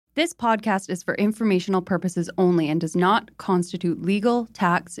This podcast is for informational purposes only and does not constitute legal,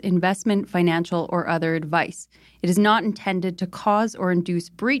 tax, investment, financial, or other advice. It is not intended to cause or induce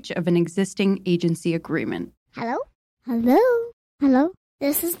breach of an existing agency agreement. Hello? Hello? Hello?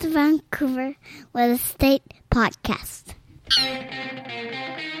 This is the Vancouver Real Estate Podcast.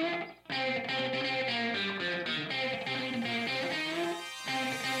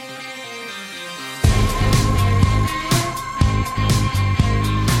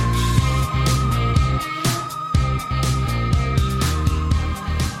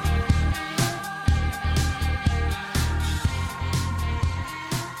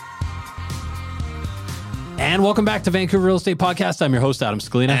 And welcome back to Vancouver Real Estate Podcast. I'm your host, Adam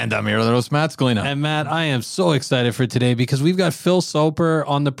Scalina. And I'm your other host, Matt Scalina. And Matt, I am so excited for today because we've got Phil Soper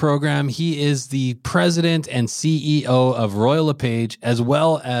on the program. He is the president and CEO of Royal LePage, as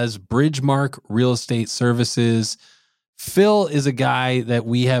well as Bridgemark Real Estate Services. Phil is a guy that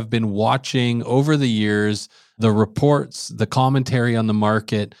we have been watching over the years, the reports, the commentary on the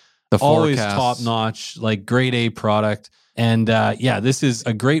market, The always forecasts. top-notch, like grade A product. And this is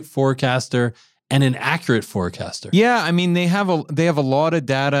a great forecaster and an accurate forecaster. Yeah, I mean, they have a lot of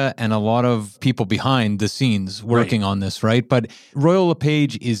data and a lot of people behind the scenes working on this, right? But Royal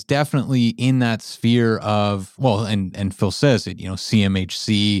LePage is definitely in that sphere of, well, and Phil says it,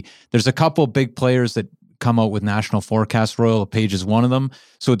 CMHC. There's a couple big players that come out with national forecasts. Royal LePage is one of them.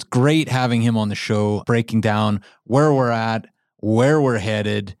 So it's great having him on the show, breaking down where we're at, where we're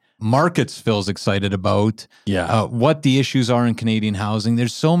headed, markets Phil's excited about, what the issues are in Canadian housing.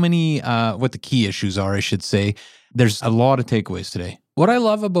 There's so many, what the key issues are, I should say. There's a lot of takeaways today. What I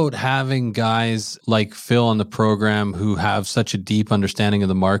love about having guys like Phil on the program who have such a deep understanding of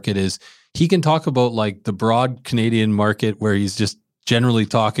the market is he can talk about like the broad Canadian market where he's just generally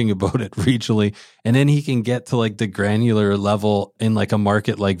talking about it regionally. And then he can get to like the granular level in like a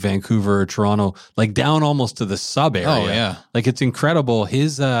market like Vancouver or Toronto, like down almost to the sub area. Oh, yeah. Like it's incredible.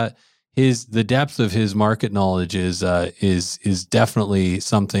 The depth of his market knowledge is definitely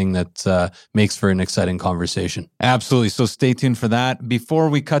something that makes for an exciting conversation. Absolutely. So stay tuned for that. Before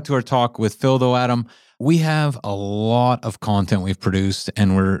we cut to our talk with Phil, though, Adam, we have a lot of content we've produced,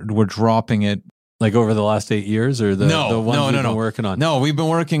 and we're dropping it. Like over the last 8 years, or the ones we've been working on? No, we've been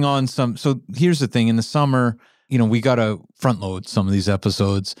working on some. So here's the thing: in the summer, we got to front load some of these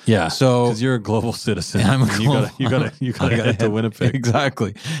episodes. Yeah. So because you're a global citizen, I'm a you gotta head to Winnipeg.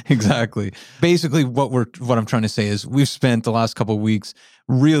 Exactly. Basically, what I'm trying to say is we've spent the last couple of weeks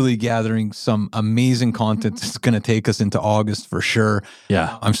really gathering some amazing content that's going to take us into August for sure.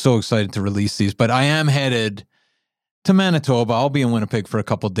 Yeah. I'm so excited to release these, but I am headed to Manitoba. I'll be in Winnipeg for a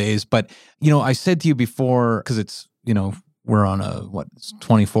couple of days. But, I said to you before, because it's, we're on it's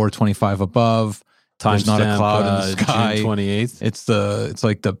 24, 25 above. There's not a cloud in the sky. June 28th. It's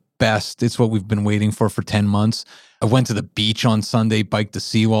like the best. It's what we've been waiting for 10 months. I went to the beach on Sunday, biked the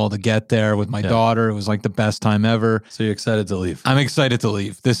seawall to get there with my daughter. It was like the best time ever. So you're excited to leave? I'm excited to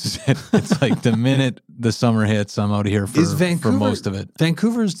leave. This is it. It's like the minute the summer hits, I'm out of here for most of it.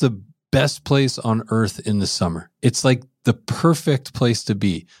 Vancouver's the best place on earth in the summer. It's like the perfect place to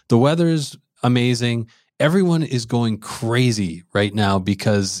be. The weather is amazing. Everyone is going crazy right now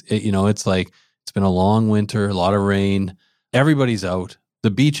because it's like it's been a long winter, a lot of rain. Everybody's out.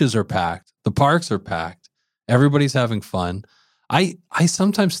 The beaches are packed. The parks are packed. Everybody's having fun. I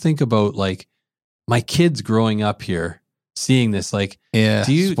sometimes think about like my kids growing up here, seeing this, like, do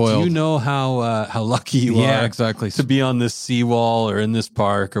you know how lucky you are exactly. to be on this seawall or in this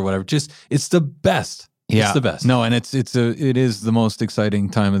park or whatever? Just, it's the best. Yeah. It's the best. No, and it is the most exciting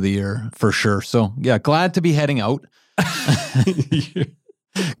time of the year for sure. So yeah, glad to be heading out.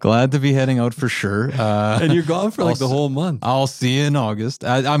 Glad to be heading out for sure. And you're gone for like the whole month. I'll see you in August.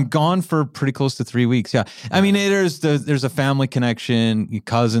 I'm gone for pretty close to 3 weeks. Yeah. I mean, there's a family connection,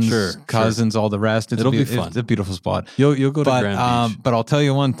 cousins, all the rest. It'll be fun. It's a beautiful spot. You'll go to Grand Beach. But I'll tell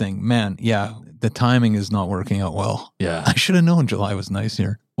you one thing, man. Yeah, the timing is not working out well. Yeah. I should have known July was nice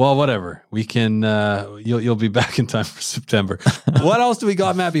here. Well, whatever. We can, you'll be back in time for September. What else do we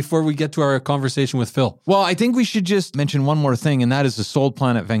got, Matt, before we get to our conversation with Phil? Well, I think we should just mention one more thing, and that is the sold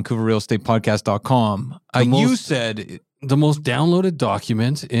plan at VancouverRealEstatePodcast.com. You said the most downloaded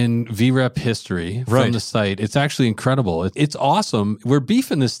document in VREP history from the site. It's actually incredible. It's awesome. We're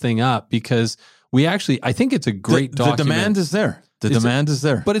beefing this thing up because I think it's a great document. The demand is there. The demand is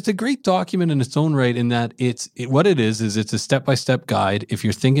there. But it's a great document in its own right in that what it is it's a step-by-step guide. If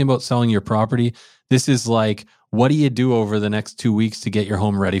you're thinking about selling your property, this is like, what do you do over the next 2 weeks to get your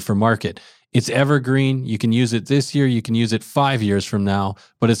home ready for market? It's evergreen. You can use it this year. You can use it 5 years from now,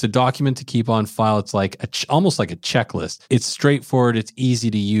 but it's a document to keep on file. It's like almost like a checklist. It's straightforward. It's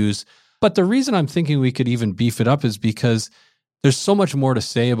easy to use. But the reason I'm thinking we could even beef it up is because there's so much more to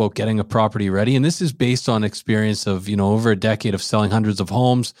say about getting a property ready. And this is based on experience of, over a decade of selling hundreds of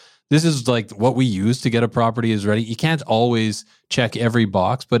homes. This is like what we use to get a property is ready. You can't always check every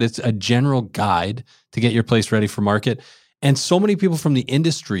box, but it's a general guide to get your place ready for market. And so many people from the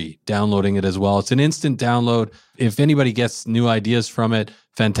industry downloading it as well. It's an instant download. If anybody gets new ideas from it,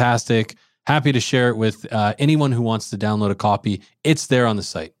 fantastic. Happy to share it with anyone who wants to download a copy. It's there on the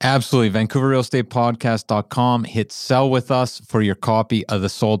site. Absolutely. VancouverRealEstatePodcast.com. Hit sell with us for your copy of the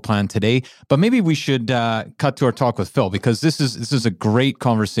sold plan today. But maybe we should cut to our talk with Phil, because this is a great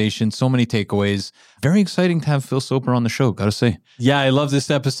conversation. So many takeaways. Very exciting to have Phil Soper on the show, gotta say. Yeah, I love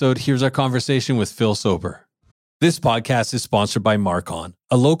this episode. Here's our conversation with Phil Soper. This podcast is sponsored by Marcon,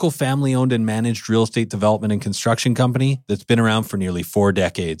 a local family-owned and managed real estate development and construction company that's been around for nearly 4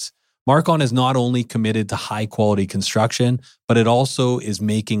 decades. Marcon is not only committed to high-quality construction, but it also is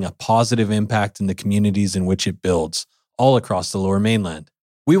making a positive impact in the communities in which it builds, all across the Lower Mainland.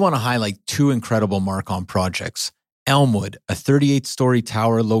 We want to highlight 2 incredible Marcon projects. Elmwood, a 38-story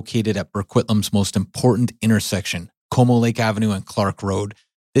tower located at Burquitlam's most important intersection, Como Lake Avenue and Clark Road.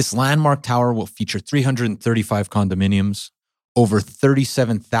 This landmark tower will feature 335 condominiums, over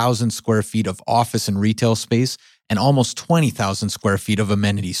 37,000 square feet of office and retail space, and almost 20,000 square feet of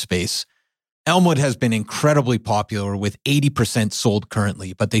amenity space. Elmwood has been incredibly popular with 80% sold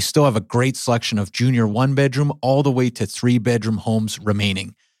currently, but they still have a great selection of junior 1-bedroom all the way to 3-bedroom homes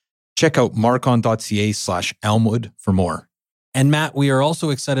remaining. Check out marcon.ca/Elmwood for more. And Matt, we are also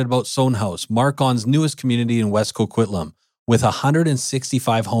excited about Sohn House, Marcon's newest community in West Coquitlam, with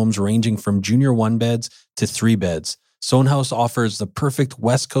 165 homes ranging from junior 1-beds to 3-beds. Sohn House offers the perfect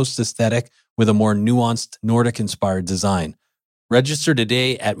West Coast aesthetic with a more nuanced Nordic-inspired design. Register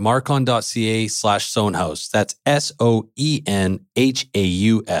today at marcon.ca/Sohnhaus. That's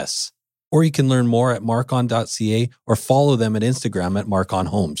SOENHAUS. Or you can learn more at marcon.ca or follow them at Instagram at Marcon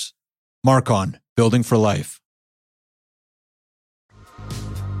Homes. Marcon, building for life.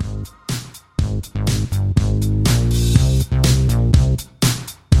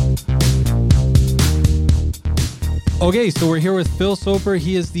 Okay, so we're here with Phil Soper.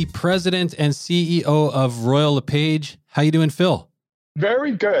 He is the president and CEO of Royal LePage. How you doing, Phil?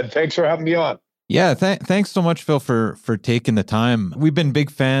 Very good. Thanks for having me on. Yeah, thanks so much, Phil, for taking the time. We've been big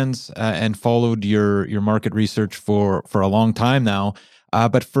fans and followed your market research for a long time now.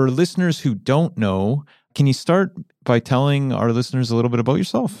 But for listeners who don't know, can you start by telling our listeners a little bit about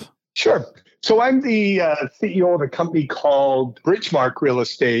yourself? Sure. So I'm the CEO of a company called Bridgemark Real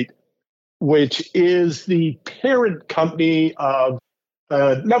Estate, which is the parent company of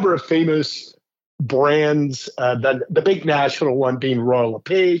a number of famous brands, the big national one being Royal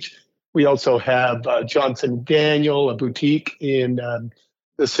LePage. We also have Johnson & Daniel, a boutique in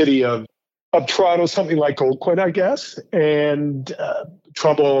the city of Toronto, something like Oakland, I guess, and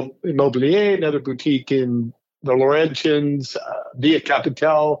Trumbull Immobilier, another boutique in the Laurentians, Via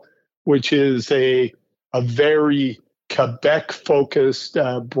Capitale, which is a very Quebec-focused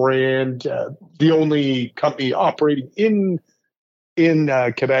brand, the only company operating in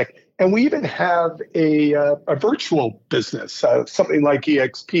Quebec. And we even have a virtual business, something like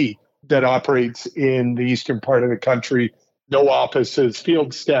EXP, that operates in the eastern part of the country. No offices,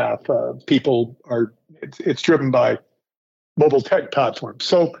 field staff, it's driven by mobile tech platforms.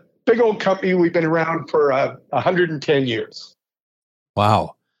 So big old company. We've been around for 110 years.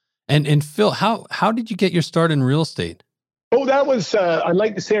 Wow. And Phil, how did you get your start in real estate? Oh, that was, I'd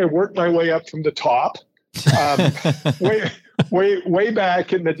like to say I worked my way up from the top. Way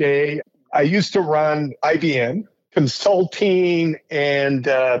back in the day, I used to run IBM consulting and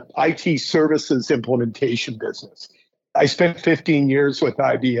IT services implementation business. I spent 15 years with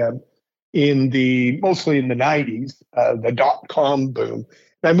IBM mostly in the 90s, the dot-com boom.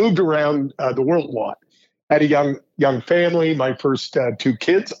 And I moved around the world a lot. I had a young family, my first 2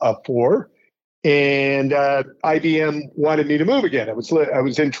 kids of 4, and IBM wanted me to move again. I was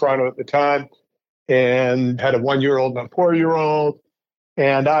in Toronto at the time and had a 1-year-old and a 4-year-old,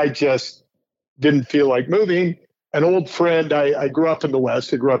 and I just didn't feel like moving. An old friend, I grew up in the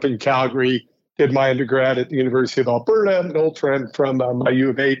West. I grew up in Calgary, did my undergrad at the University of Alberta. An old friend from my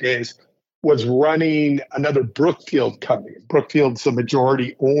U of A days was running another Brookfield company. Brookfield's the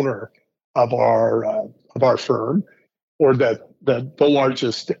majority owner of our firm, or the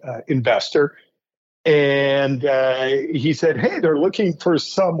largest investor. And he said, hey, they're looking for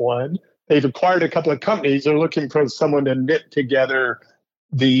someone. They've acquired a couple of companies. They're looking for someone to knit together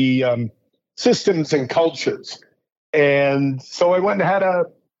the systems and cultures. And so I went and had a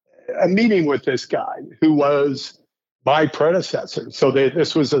meeting with this guy who was my predecessor. So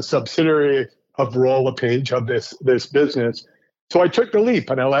this was a subsidiary of Royal LePage, of this business. So I took the leap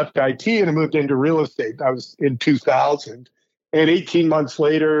and I left IT and I moved into real estate. That was in 2000. And 18 months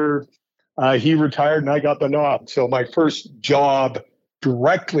later, he retired and I got the nod. So my first job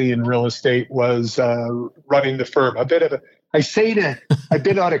directly in real estate was running the firm. I've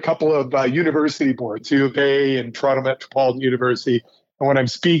been on a couple of university boards, U of A and Toronto Metropolitan University. And when I'm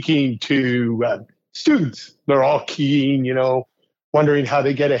speaking to students, they're all keen, wondering how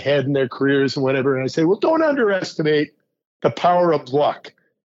they get ahead in their careers and whatever. And I say, well, don't underestimate the power of luck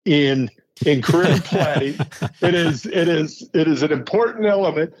in career planning. It is an important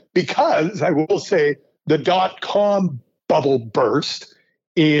element, because I will say the .com bubble burst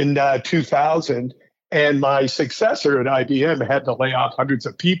in 2000, and my successor at IBM had to lay off hundreds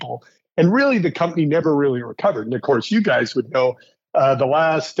of people, and really the company never really recovered. And of course, you guys would know the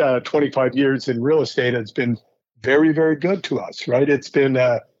last 25 years in real estate has been very, very good to us, right? It's been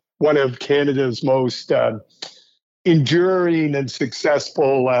one of Canada's most enduring and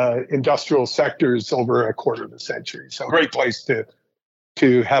successful industrial sectors over a quarter of a century. So great place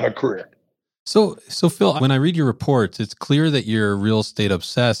to have a career. So Phil, when I read your reports, it's clear that you're real estate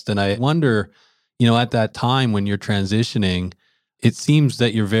obsessed. And I wonder, at that time when you're transitioning, it seems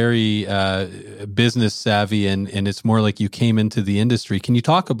that you're very business savvy and it's more like you came into the industry. Can you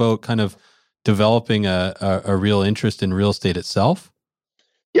talk about kind of developing a real interest in real estate itself?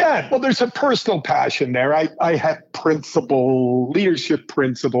 Yeah, well, there's a personal passion there. I have leadership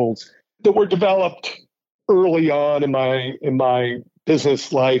principles that were developed early on in my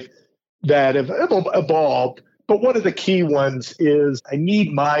business life that have evolved. But one of the key ones is I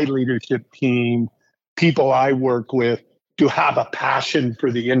need my leadership team, people I work with, to have a passion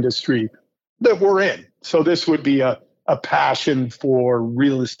for the industry that we're in. So this would be a passion for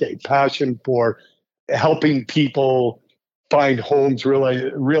real estate, passion for helping people find homes,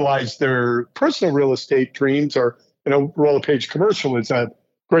 realize their personal real estate dreams, or, Royal LePage Commercial is a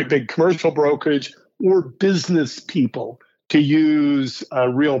great big commercial brokerage, or business people to use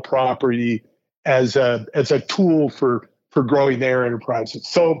real property as a tool for growing their enterprises.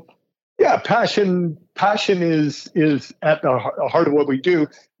 So yeah, passion is at the heart of what we do.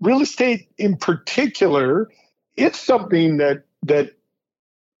 Real estate in particular, it's something that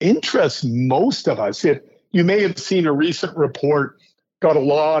interests most of us. You may have seen a recent report, got a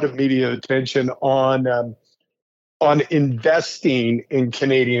lot of media attention on investing in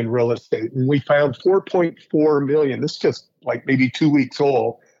Canadian real estate. And we found 4.4 million, this is just like maybe 2 weeks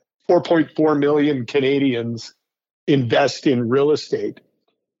old, 4.4 million Canadians invest in real estate.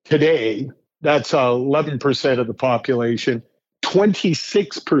 Today, that's 11% of the population.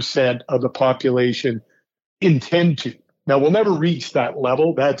 26% of the population intend to. Now, we'll never reach that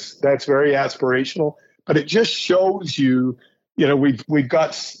level. That's very aspirational, but it just shows you, we've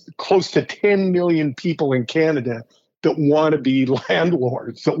got close to 10 million people in Canada that want to be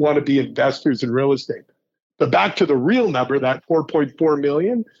landlords, that want to be investors in real estate. But back to the real number, that 4.4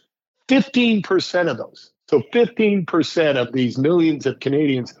 million, 15% of those. So 15% of these millions of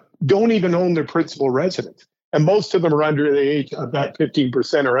Canadians don't even own their principal residence. And most of them are under the age of that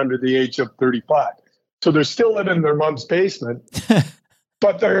 15% are under the age of 35. So they're still living in their mom's basement,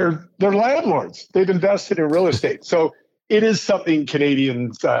 but they're landlords. They've invested in real estate. So it is something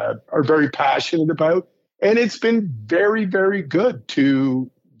Canadians are very passionate about. And it's been very, very good to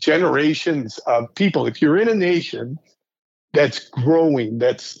generations of people. If you're in a nation that's growing,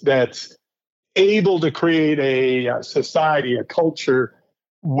 that's able to create a society, a culture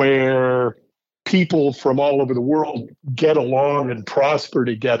where people from all over the world get along and prosper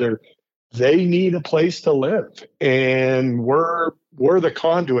together, they need a place to live, and we're the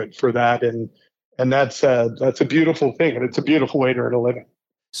conduit for that, and that's a beautiful thing, and it's a beautiful way to earn a living.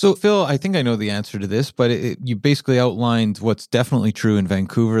 So, Phil, I think I know the answer to this, but you basically outlined what's definitely true in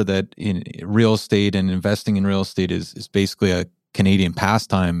Vancouver, that in real estate and investing in real estate is basically a Canadian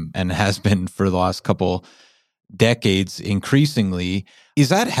pastime and has been for the last couple decades increasingly. Is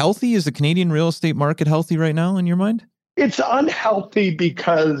that healthy? Is the Canadian real estate market healthy right now in your mind? It's unhealthy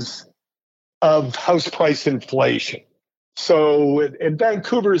because of house price inflation. So, and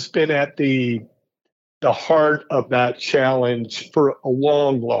Vancouver's been at the heart of that challenge for a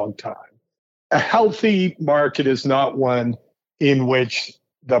long, long time. A healthy market is not one in which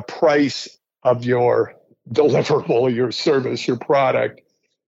the price of your deliverable, your service, your product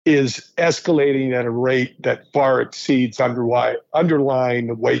is escalating at a rate that far exceeds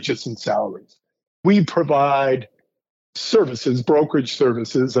underlying wages and salaries. We provide services, brokerage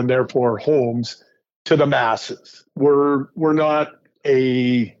services, and therefore homes to the masses. We're not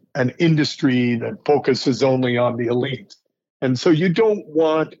an industry that focuses only on the elite. And so you don't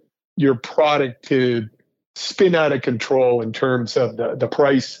want your product to spin out of control in terms of the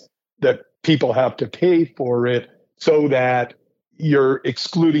price that people have to pay for it, so that you're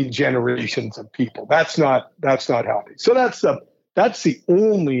excluding generations of people. That's not healthy. So that's the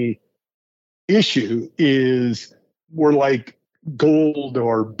only issue, is we're like gold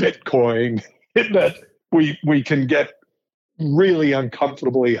or Bitcoin in that we can get really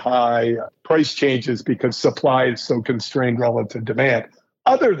uncomfortably high price changes because supply is so constrained relative to demand.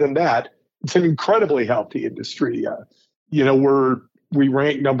 Other than that, it's an incredibly healthy industry. We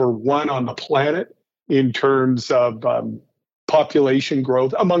rank number one on the planet in terms of population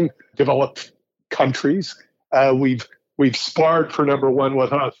growth among developed countries. We've sparred for number one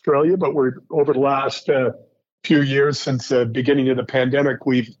with Australia, but we're over the last few years since the beginning of the pandemic,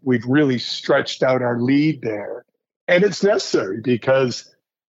 we've really stretched out our lead there. And it's necessary because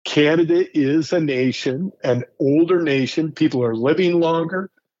Canada is a nation, an older nation. People are living longer.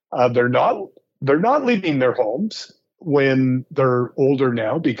 They're not leaving their homes when they're older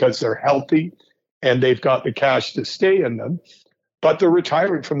now because they're healthy and they've got the cash to stay in them. But they're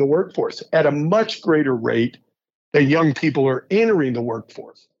retiring from the workforce at a much greater rate than young people are entering the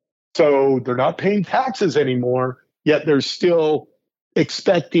workforce. So they're not paying taxes anymore, yet they're still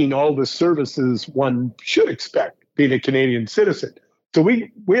expecting all the services one should expect being a Canadian citizen. So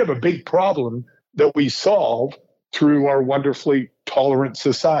we have a big problem that we solve through our wonderfully tolerant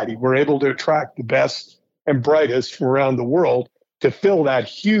society. We're able to attract the best and brightest from around the world to fill that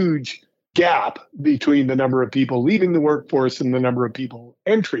huge gap between the number of people leaving the workforce and the number of people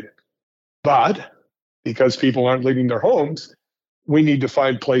entering it. But because people aren't leaving their homes, we need to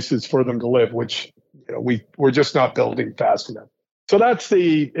find places for them to live, which we're just not building fast enough. So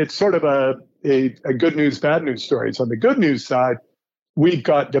it's sort of a good news, bad news story. So on the good news side, we've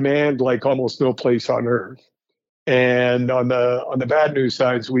got demand like almost no place on earth. And on the bad news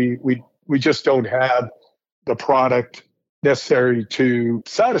side, we just don't have the product necessary to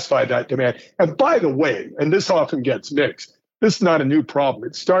satisfy that demand. And by the way, and this often gets mixed, this is not a new problem.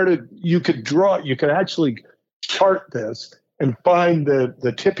 It started, you could actually chart this and find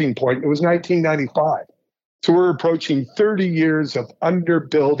the tipping point. It was 1995. So we're approaching 30 years of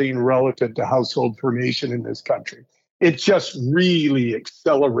underbuilding relative to household formation in this country. It just really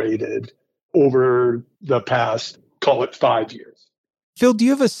accelerated over the past, call it 5 years. Phil, do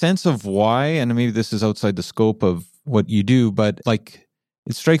you have a sense of why? And maybe this is outside the scope of what you do, but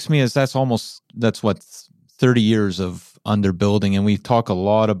it strikes me as that's what 30 years of underbuilding. And we talk a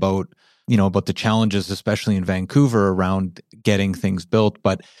lot about the challenges, especially in Vancouver, around getting things built.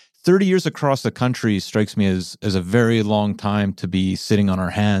 But 30 years across the country strikes me as a very long time to be sitting on our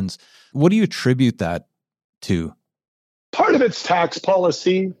hands. What do you attribute that to? Part of it's tax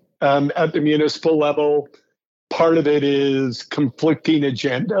policy at the municipal level. Part of it is conflicting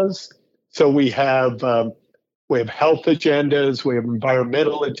agendas. So we have health agendas, we have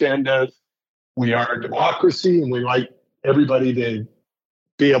environmental agendas. We are a democracy, and we like everybody to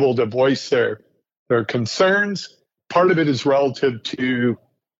be able to voice their concerns. Part of it is relative to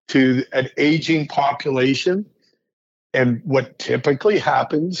an aging population. And what typically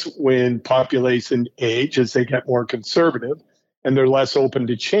happens when population age is they get more conservative and they're less open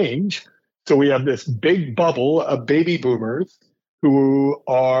to change. So we have this big bubble of baby boomers who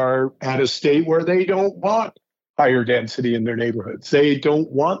are at a state where they don't want higher density in their neighborhoods. They don't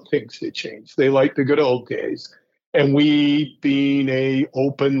want things to change. They like the good old days. And we, being a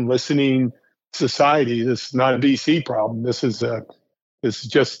open, listening society, this is not a BC problem. This is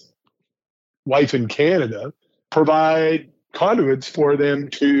just life in Canada. Provide conduits for them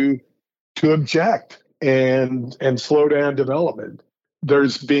to object and slow down development.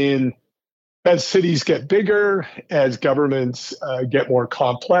 There's been, as cities get bigger, as governments get more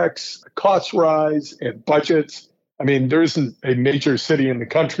complex, costs rise and budgets. I mean, there isn't a major city in the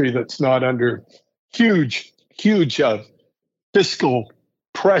country that's not under huge fiscal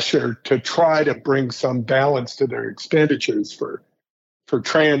pressure to try to bring some balance to their expenditures for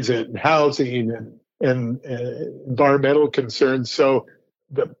transit and housing and environmental concerns. So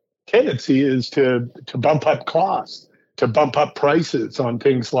the tendency is to bump up costs, to bump up prices on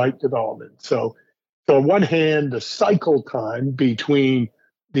things like development. So on one hand, the cycle time between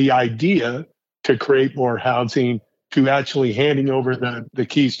the idea to create more housing to actually handing over the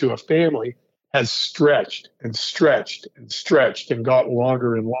keys to a family has stretched and stretched and stretched and gotten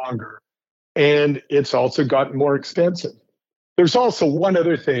longer and longer. And it's also gotten more expensive. There's also one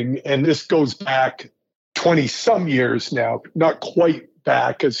other thing, and this goes back 20 some years now, not quite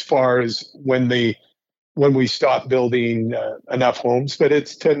back as far as when we stopped building enough homes, but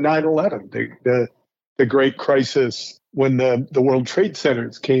it's to 9/11, the great crisis when the World Trade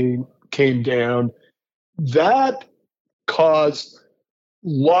Centers came down. That caused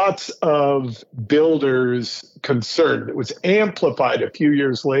lots of builders concern. It was amplified a few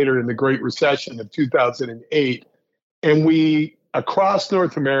years later in the Great Recession of 2008. And we, across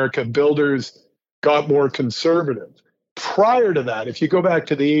North America, builders got more conservative. Prior to that, if you go back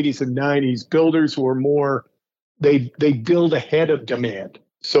to the 80s and 90s, builders were more, they build ahead of demand.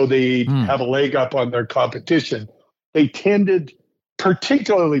 So they have a leg up on their competition. They tended,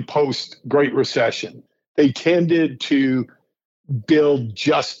 particularly post-Great Recession, they tended to build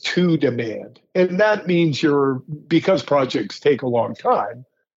just to demand. And that means because projects take a long time,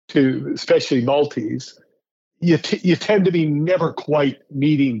 especially multis, you tend to be never quite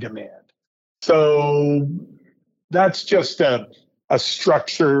meeting demand. So that's just a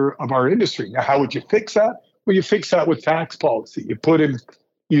structure of our industry. Now, how would you fix that? Well, you fix that with tax policy.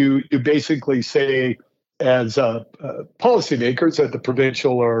 You basically say, as policymakers at the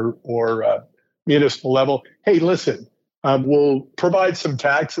provincial or municipal level, hey, listen, we'll provide some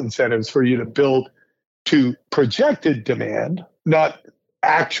tax incentives for you to build to projected demand, not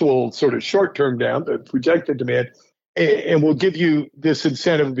actual sort of short-term demand, but projected demand, and we'll give you this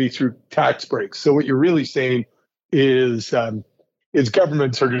incentive to be through tax breaks. So what you're really saying is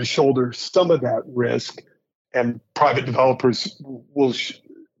governments are going to shoulder some of that risk, and private developers will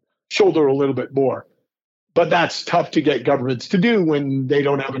shoulder a little bit more. But that's tough to get governments to do when they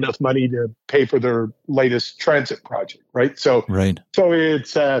don't have enough money to pay for their latest transit project, right? So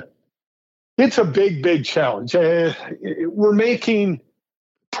it's a big challenge. We're making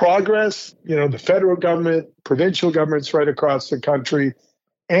progress. The federal government, provincial governments right across the country,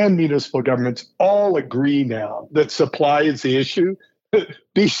 and municipal governments all agree now that supply is the issue.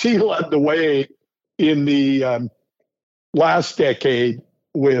 BC led the way in the last decade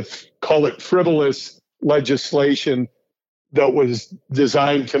with, call it, frivolous legislation that was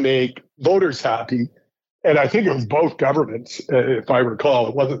designed to make voters happy. And I think it was both governments, if I recall.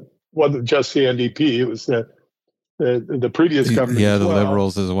 It wasn't just the NDP. It was the previous government. Yeah, the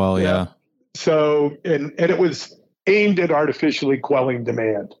Liberals as well. Yeah. So, and it was aimed at artificially quelling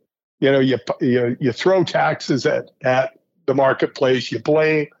demand. You throw taxes at the marketplace. You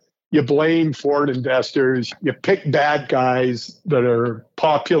blame foreign investors. You pick bad guys that are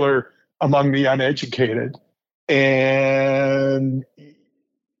popular among the uneducated, and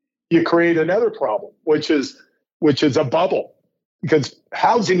you create another problem, which is a bubble, because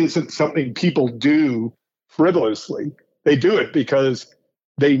housing isn't something people do frivolously. They do it because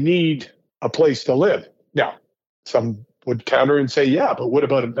they need a place to live. Now, some would counter and say, yeah, but what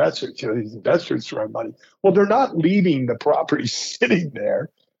about investors? These investors throw money. Well, they're not leaving the property sitting there.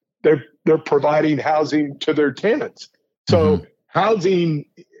 They're providing housing to their tenants. So housing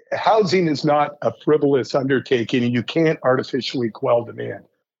is not a frivolous undertaking, and you can't artificially quell demand.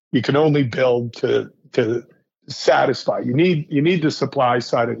 You can only build to satisfy. You need the supply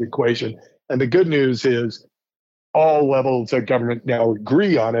side of the equation. And the good news is all levels of government now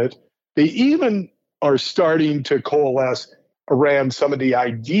agree on it. They even are starting to coalesce around some of the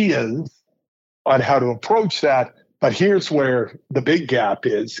ideas on how to approach that. But here's where the big gap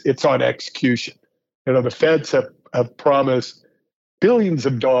is. It's on execution. The feds have promised billions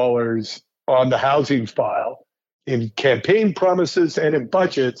of dollars on the housing file in campaign promises and in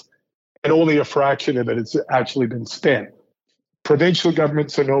budgets, and only a fraction of it has actually been spent. Provincial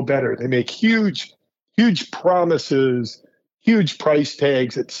governments are no better. They make huge promises, huge price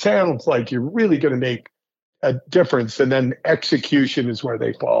tags. It sounds like you're really going to make a difference, and then execution is where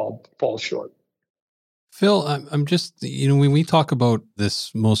they fall short. Phil, I'm just, when we talk about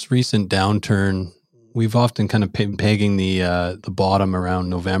this most recent downturn, we've often kind of been pegging the bottom around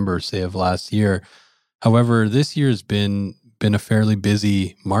November, say, of last year. However, this year has been a fairly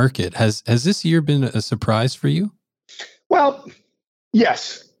busy market. Has this year been a surprise for you? Well,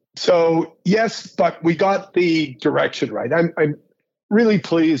 yes. So yes, but we got the direction right. I'm really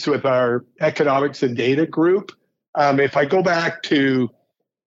pleased with our economics and data group. If I go back to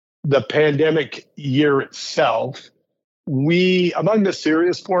the pandemic year itself, we, among the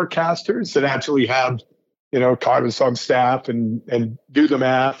serious forecasters that actually have, economists on staff and do the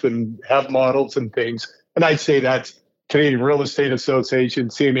math and have models and things, and I'd say that's Canadian Real Estate Association,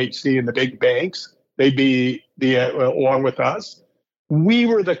 CMHC, and the big banks. They'd be along with us. We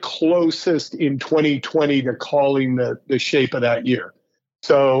were the closest in 2020 to calling the shape of that year.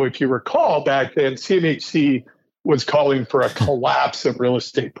 So if you recall back then, CMHC was calling for a collapse of real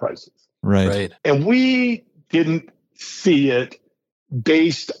estate prices. Right. And we didn't see it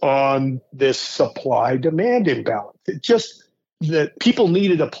based on this supply demand imbalance. It just that people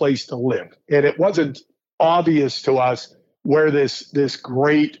needed a place to live. And it wasn't obvious to us where this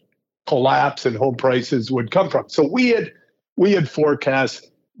great collapse in home prices would come from. So we had forecast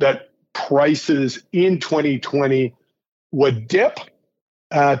that prices in 2020 would dip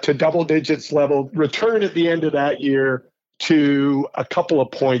to double digits level, return at the end of that year to a couple of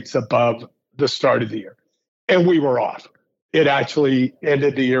points above the start of the year. And we were off. It actually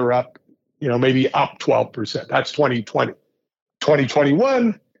ended the year up, maybe up 12%. That's 2020.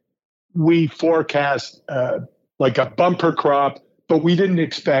 2021, we forecast like a bumper crop, but we didn't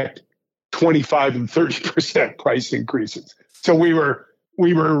expect 25 and 30% price increases. So we were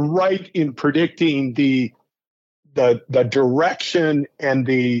right in predicting the direction and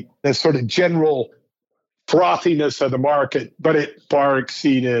the sort of general frothiness of the market, but it far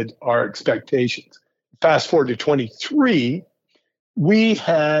exceeded our expectations. Fast forward to 23, we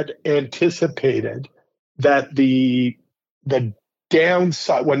had anticipated that the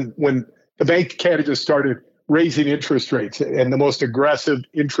downside, when the Bank of Canada started raising interest rates, and the most aggressive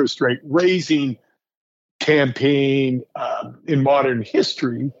interest rate raising campaign in modern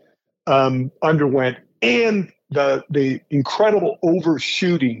history underwent, and the incredible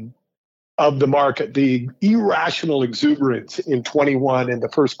overshooting of the market, the irrational exuberance in 21 and the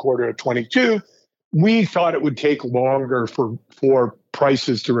first quarter of 22, we thought it would take longer for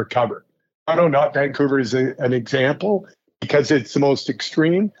prices to recover. I know not Vancouver is an example because it's the most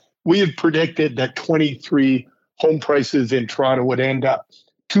extreme. We had predicted that 23 home prices in Toronto would end up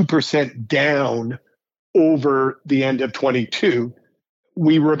 2% down over the end of 22.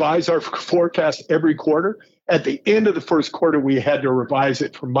 We revise our forecast every quarter. At the end of the first quarter, we had to revise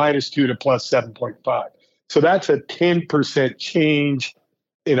it from -2 to +7.5. So that's a 10% change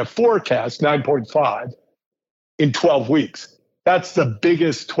in a forecast, 9.5, in 12 weeks. That's the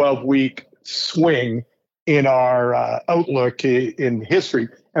biggest 12-week swing in our outlook in history.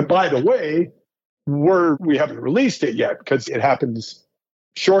 And by the way, we haven't released it yet because it happens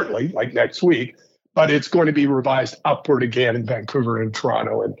shortly, like next week, but it's going to be revised upward again in Vancouver and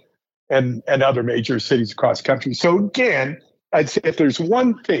Toronto and other major cities across the country. So again, I'd say if there's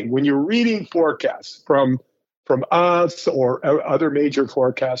one thing, when you're reading forecasts from us or other major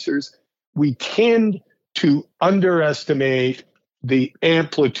forecasters, we tend to underestimate the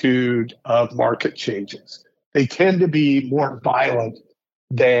amplitude of market changes. They tend to be more violent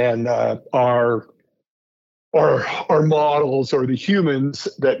than our models or the humans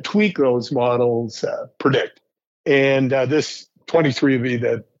that tweak those models predict. And this 23 would be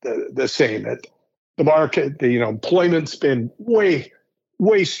the same. That the market, the employment's been way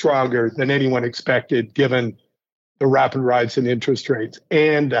stronger than anyone expected, given the rapid rise in interest rates,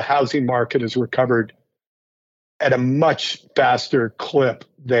 and the housing market has recovered at a much faster clip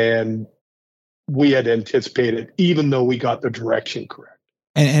than we had anticipated, even though we got the direction correct.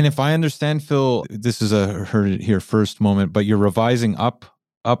 And if I understand, Phil, this is a heard it here first moment, but you're revising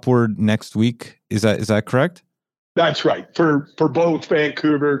upward next week. Is that correct? That's right. For both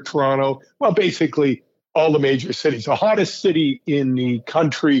Vancouver, Toronto, well, basically all the major cities. The hottest city in the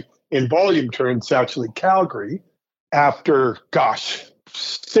country in volume terms is actually Calgary. After,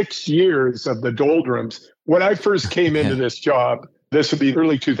 6 years of the doldrums. When I first came into this job, this would be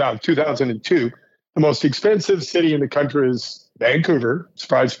early 2002, the most expensive city in the country is Vancouver.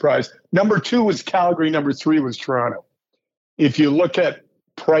 Surprise, surprise. Number 2 was Calgary. Number 3 was Toronto. If you look at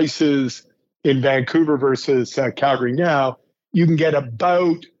prices in Vancouver versus Calgary now, you can get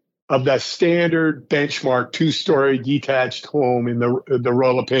about of the standard benchmark 2-story detached home in the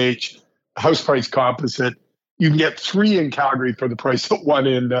Royal LePage house price composite. You can get 3 in Calgary for the price of 1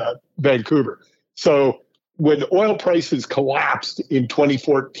 in Vancouver. So when oil prices collapsed in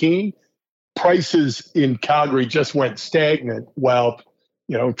 2014, prices in Calgary just went stagnant while,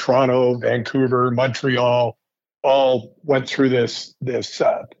 Toronto, Vancouver, Montreal all went through this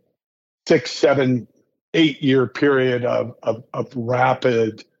 6, 7, 8-year period of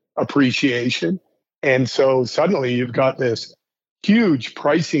rapid appreciation. And so suddenly you've got this huge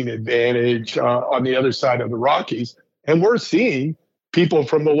pricing advantage on the other side of the Rockies. And we're seeing people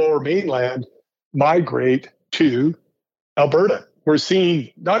from the lower mainland migrate to Alberta. We're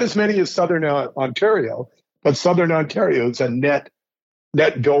seeing not as many as Southern Ontario, but Southern Ontario is a net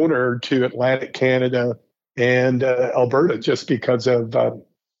donor to Atlantic Canada and Alberta just because of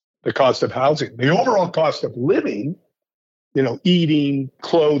the cost of housing. The overall cost of living, eating,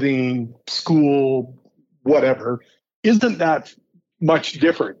 clothing, school, whatever, isn't that much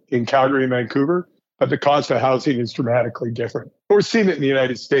different in Calgary and Vancouver, but the cost of housing is dramatically different. We're seeing it in the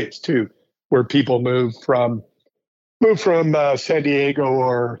United States too, where people move from San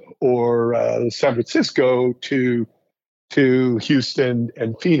Diego or San Francisco to Houston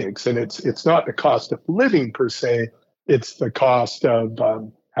and Phoenix, and it's not the cost of living per se; it's the cost of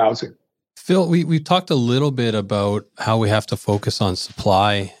housing. Phil, we've talked a little bit about how we have to focus on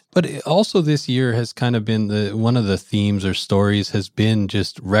supply, but also this year has kind of been one of the themes or stories has been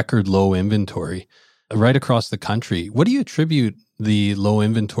just record low inventory right across the country. What do you attribute the low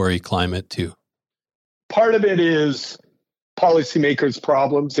inventory climate to? Part of it is policymakers'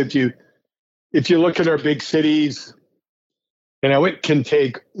 problems. If you look at our big cities, it can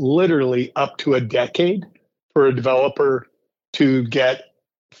take literally up to a decade for a developer to get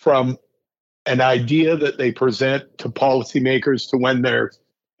from an idea that they present to policymakers to when they're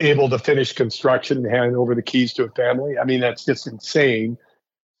able to finish construction and hand over the keys to a family. I mean, that's just insane.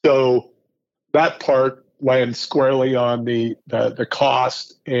 So that part lands squarely on the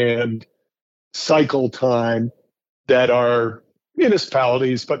cost and cycle time that our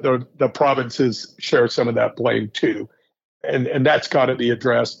municipalities, but the provinces share some of that blame too. And that's got to be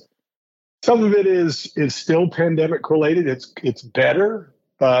addressed. Some of it is still pandemic related. It's better,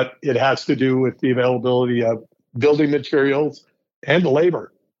 but it has to do with the availability of building materials and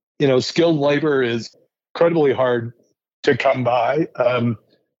labor. Skilled labor is incredibly hard to come by.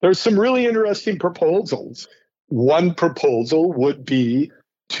 There's some really interesting proposals. One proposal would be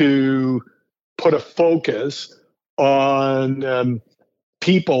to put a focus on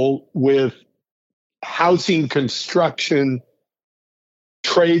people with housing construction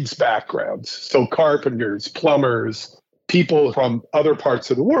trades backgrounds. So carpenters, plumbers, people from other parts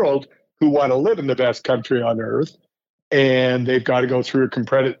of the world who want to live in the best country on earth, and they've got to go through a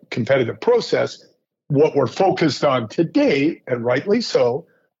competitive process. What we're focused on today, and rightly so,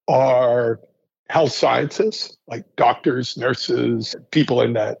 are health sciences, like doctors, nurses, people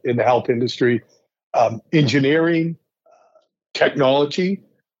in the health industry, engineering, technology.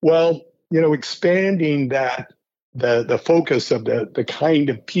 Well, expanding that the focus of the kind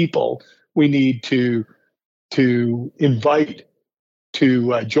of people we need to invite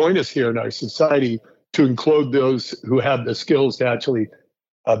to join us here in our society, to include those who have the skills to actually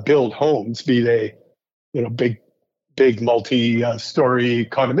build homes, be they big multi-story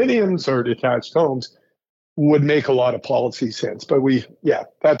condominiums or detached homes, would make a lot of policy sense. But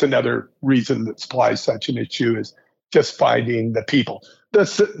that's another reason that supply is such an issue, is just finding the people. The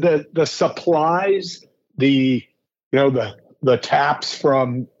supplies, the taps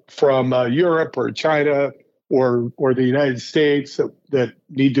from Europe or China or the United States that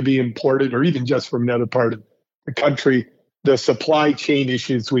need to be imported, or even just from another part of the country, the supply chain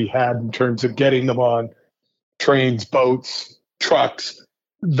issues we had in terms of getting them on trains, boats, trucks,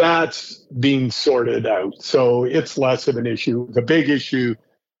 that's being sorted out. So it's less of an issue. The big issue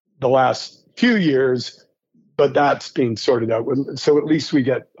the last few years, but that's being sorted out. So at least we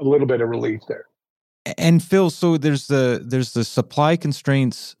get a little bit of relief there. And Phil, so there's the supply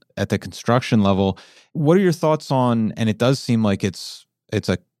constraints at the construction level. What are your thoughts on, and it does seem like it's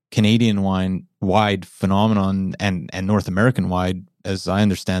a Canadian-wide phenomenon and North American-wide, as I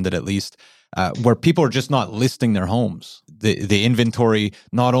understand it at least, where people are just not listing their homes. The inventory,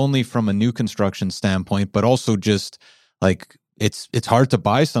 not only from a new construction standpoint, but also just like it's hard to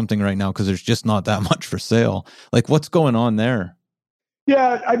buy something right now because there's just not that much for sale. Like, what's going on there?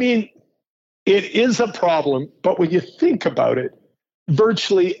 Yeah, I mean, it is a problem, but when you think about it,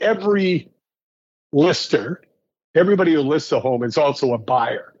 virtually every lister, everybody who lists a home is also a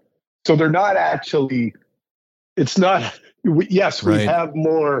buyer. So they're not actually, it's not, yes, Right.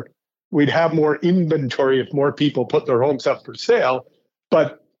 we'd have more inventory if more people put their homes up for sale,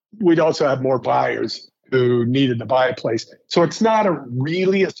 but we'd also have more buyers who needed to buy a place. So it's not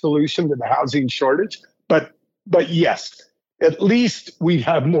really a solution to the housing shortage, but yes, at least we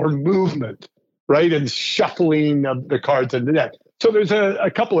have more movement, right? And shuffling of the cards in the deck. So there's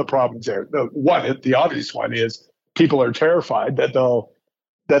a couple of problems there. The obvious one is people are terrified that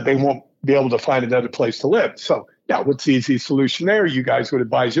they won't be able to find another place to live. So yeah, what's the easy solution there? You guys would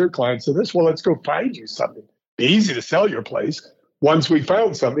advise your clients to this. Well, let's go find you something. Be easy to sell your place. Once we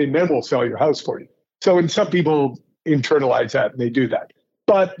found something, then we'll sell your house for you. So, and some people internalize that and they do that.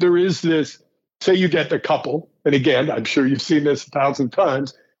 But there is this, say you get the couple, and again, I'm sure you've seen this 1,000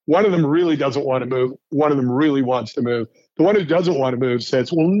 times. One of them really doesn't want to move. One of them really wants to move. The one who doesn't want to move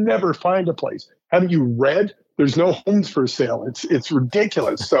says, we'll never find a place. Haven't you read? There's no homes for sale. It's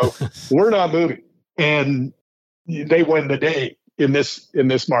ridiculous. So we're not moving. And they win the day in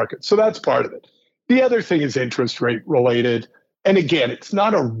this market. So that's part of it. The other thing is interest rate related. And again, it's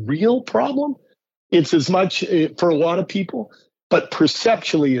not a real problem. It's as much, for a lot of people, But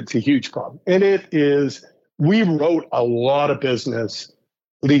perceptually, it's a huge problem. And it is, we wrote a lot of business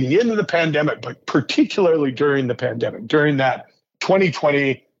leading into the pandemic, but particularly during the pandemic, during that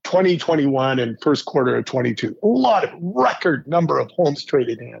 2020, 2021, and first quarter of 22. A lot of record number of homes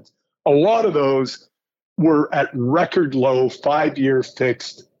traded hands. A lot of those were at record low 5-year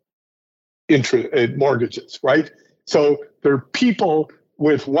fixed interest mortgages, right? So there are people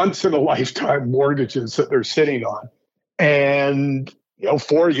with once in a lifetime mortgages that they're sitting on. And,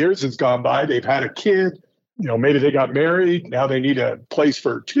 4 years has gone by. They've had a kid, maybe they got married. Now they need a place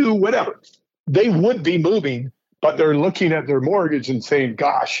for 2, whatever. They would be moving, but they're looking at their mortgage and saying,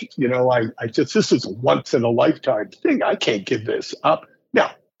 gosh, this is a once in a lifetime thing. I can't give this up. Now,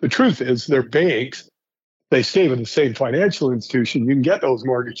 the truth is their banks, they stay with the same financial institution. You can get those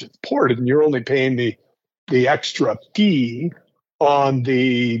mortgages ported and you're only paying the extra fee on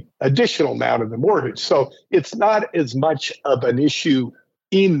the additional amount of the mortgage. So it's not as much of an issue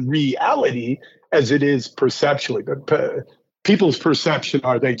in reality as it is perceptually. But people's perception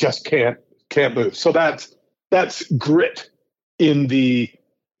are they just can't move. So that's grit in the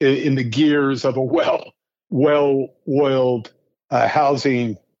gears of a well-oiled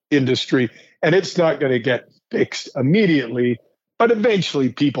housing industry, and it's not going to get fixed immediately. But eventually,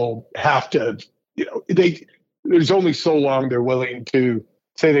 people have to. There's only so long they're willing to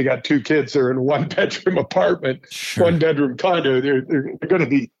say they got 2 kids. They're in a 1-bedroom apartment, Sure. 1-bedroom condo. They're going to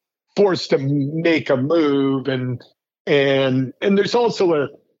be forced to make a move, and there's also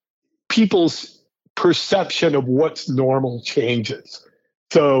people's perception of what's normal changes.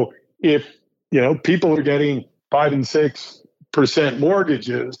 So if people are getting 5 and 6%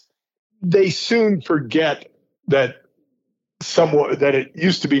 mortgages, they soon forget that it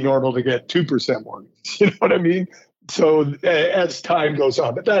used to be normal to get 2% mortgage. You know what I mean? So as time goes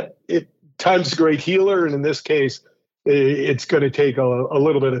on, but time's a great healer, and in this case, it's going to take a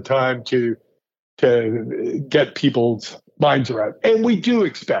little bit of time to get people's minds around. And we do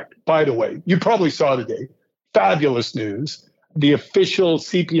expect, by the way, you probably saw today, fabulous news. The official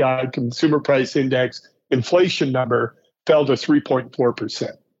CPI, Consumer Price Index, inflation number fell to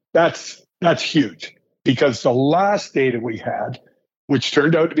 3.4%. That's huge, because the last data we had, which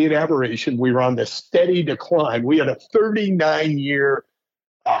turned out to be an aberration, we were on this steady decline. We had a 39-year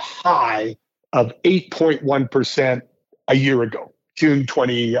high of 8.1% a year ago, June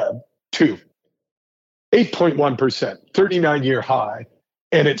 22. 8.1%, 39-year high.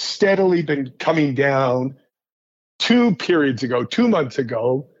 And it's steadily been coming down. 2 months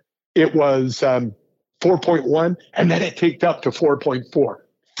ago, it was 4.1, and then it ticked up to 4.4.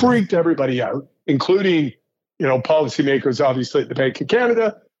 Freaked everybody out, including, policymakers, obviously, at the Bank of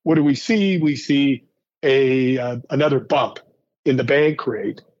Canada. What do we see? We see another bump in the bank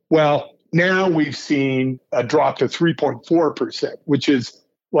rate. Well, now we've seen a drop to 3.4%, which is,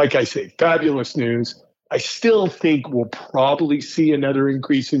 like I say, fabulous news. I still think we'll probably see another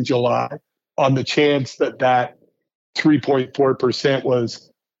increase in July on the chance that 3.4%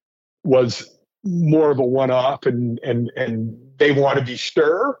 was more of a one-off, and they want to be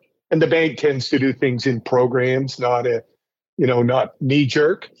sure. And the bank tends to do things in programs, not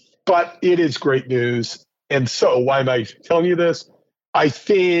knee-jerk. But it is great news. And so why am I telling you this? I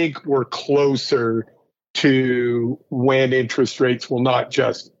think we're closer to when interest rates will not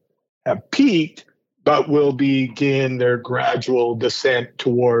just have peaked, but will begin their gradual descent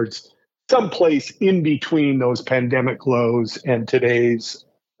towards someplace in between those pandemic lows and today's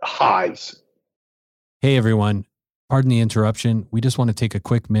highs. Hey, everyone. Pardon the interruption. We just want to take a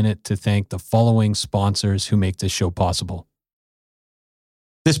quick minute to thank the following sponsors who make this show possible.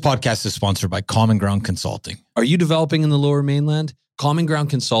 This podcast is sponsored by Common Ground Consulting. Are you developing in the Lower Mainland? Common Ground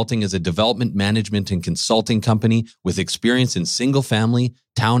Consulting is a development management and consulting company with experience in single-family,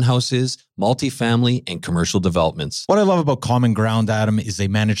 townhouses, multifamily, and commercial developments. What I love about Common Ground, Adam, is they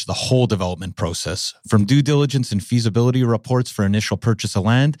manage the whole development process, from due diligence and feasibility reports for initial purchase of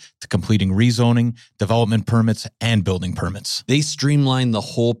land to completing rezoning, development permits, and building permits. They streamline the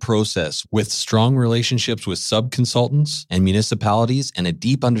whole process with strong relationships with sub-consultants and municipalities and a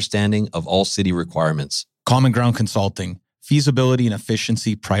deep understanding of all city requirements. Common Ground Consulting. Feasibility and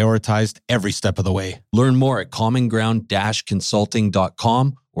efficiency prioritized every step of the way. Learn more at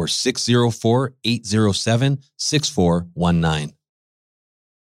commonground-consulting.com or 604-807-6419.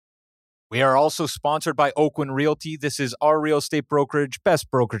 We are also sponsored by Oakwyn Realty. This is our real estate brokerage, best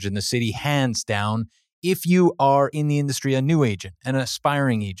brokerage in the city, hands down. If you are in the industry, a new agent, an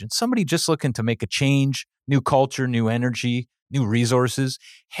aspiring agent, somebody just looking to make a change, new culture, new energy, new resources,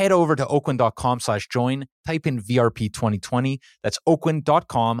 head over to oakwyn.com/join, type in VRP 2020. That's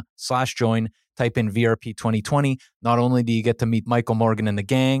oakwyn.com/join. type in VRP 2020. Not only do you get to meet Michael Morgan and the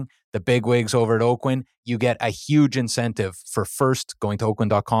gang, the bigwigs over at Oakwin, you get a huge incentive for first going to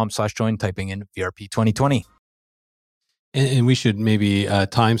oakwin.com/join, typing in VRP 2020. And we should maybe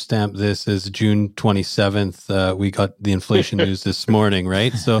timestamp this as June 27th. We got the inflation news this morning,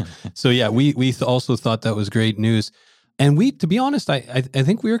 right? So yeah, we also thought that was great news. And to be honest, I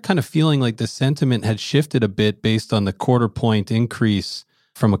think we were kind of feeling like the sentiment had shifted a bit based on the quarter point increase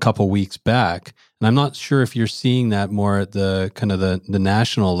from a couple weeks back. And I'm not sure if you're seeing that more at the kind of the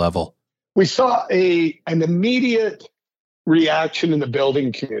national level. We saw an immediate reaction in the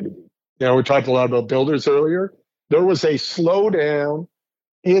building community. We talked a lot about builders earlier. There was a slowdown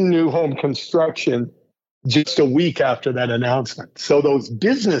in new home construction just a week after that announcement. So those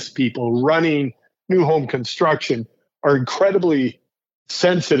business people running new home construction are incredibly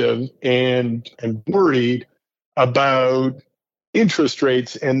sensitive and worried about interest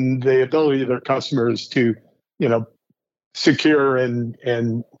rates and the ability of their customers to, secure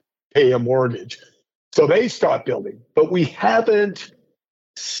and pay a mortgage. So they stopped building. But we haven't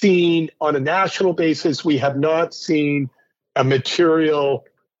seen, on a national basis, we have not seen a material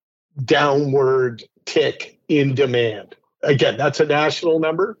downward tick in demand. Again, that's a national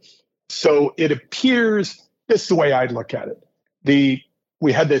number. So it appears, this is the way I'd look at it.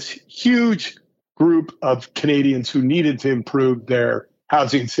 We had this huge group of Canadians who needed to improve their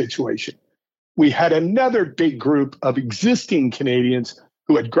housing situation. We had another big group of existing Canadians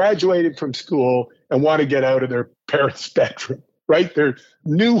who had graduated from school and want to get out of their parents' bedroom, right? They're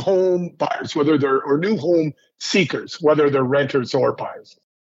new home buyers, or new home seekers, whether they're renters or buyers.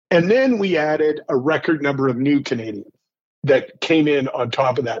 And then we added a record number of new Canadians that came in on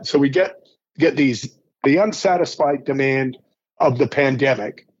top of that. So we get the unsatisfied demand of the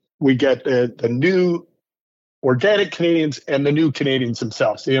pandemic. We get the new organic Canadians and the new Canadians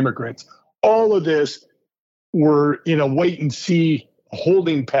themselves, the immigrants. All of this were in a wait and see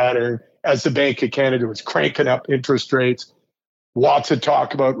holding pattern as the Bank of Canada was cranking up interest rates. Lots of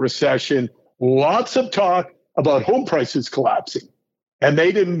talk about recession, lots of talk about home prices collapsing. And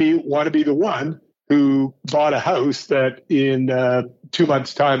they didn't want to be the one who bought a house that in 2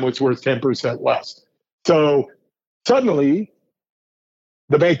 months' time was worth 10% less. So suddenly,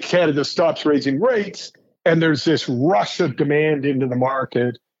 the Bank of Canada stops raising rates, and there's this rush of demand into the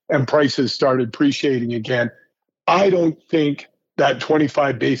market, and prices started appreciating again. I don't think that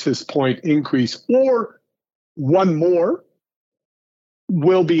 25 basis point increase or one more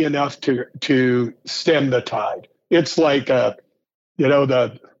will be enough to stem the tide. It's like the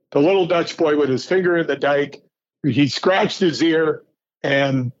little Dutch boy with his finger in the dike. He scratched his ear,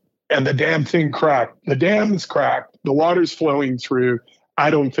 and the damn thing cracked. The dam's cracked. The water's flowing through. I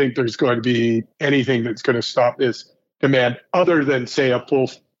don't think there's going to be anything that's going to stop this demand other than, say, a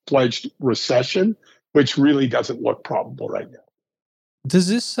full-fledged recession, which really doesn't look probable right now. Does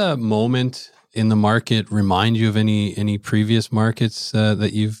this moment in the market remind you of any previous markets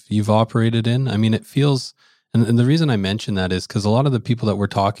that you've operated in? I mean, it feels, and the reason I mention that is because a lot of the people that we're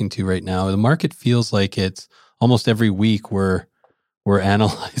talking to right now, the market feels like it's almost every week we're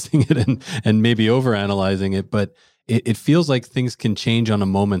analyzing it and maybe overanalyzing it, but it feels like things can change on a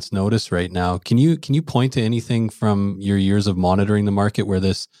moment's notice right now. Can you point to anything from your years of monitoring the market where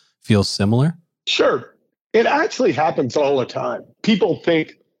this feels similar? Sure. It actually happens all the time. People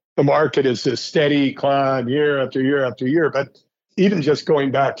think the market is this steady climb year after year after year, but even just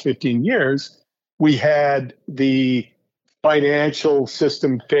going back 15 years, we had the financial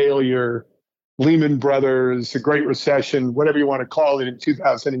system failure, Lehman Brothers, the Great Recession, whatever you want to call it, in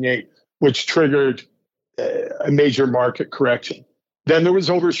 2008, which triggered a major market correction. Then there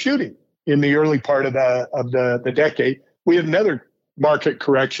was overshooting in the early part of the decade. We had another market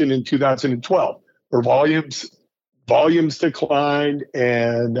correction in 2012, where volumes declined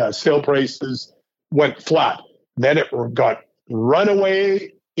and sale prices went flat. Then it got run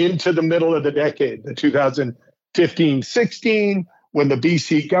away into the middle of the decade, the 2015-16, when the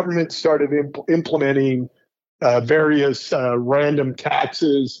BC government started implementing various random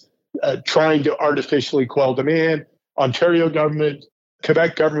taxes, trying to artificially quell demand. Ontario government,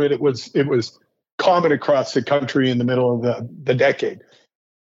 Quebec government, it was common across the country in the middle of the decade.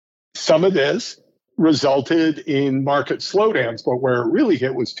 Some of this resulted in market slowdowns, but where it really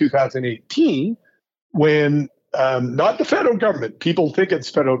hit was 2018, when not the federal government, people think it's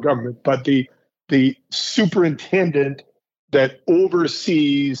federal government, but the superintendent that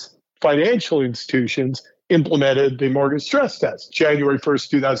oversees financial institutions implemented the mortgage stress test, January 1st,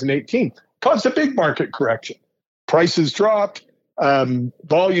 2018, caused a big market correction. Prices dropped,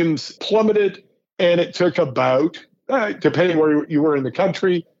 volumes plummeted, and it took about, depending where you were in the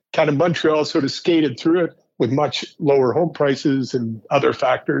country, kind of Montreal sort of skated through it with much lower home prices and other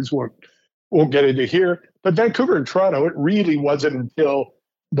factors. Won't get into here. But Vancouver and Toronto, it really wasn't until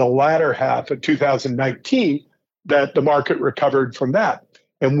the latter half of 2019 that the market recovered from that.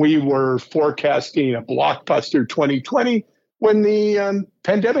 And we were forecasting a blockbuster 2020 when the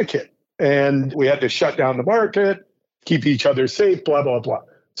pandemic hit. And we had to shut down the market, keep each other safe, blah, blah, blah.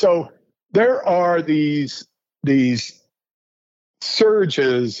 So there are these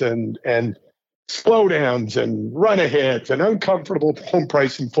surges and slowdowns and run-aheads and uncomfortable home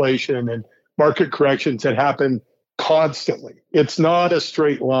price inflation and market corrections that happen constantly. It's not a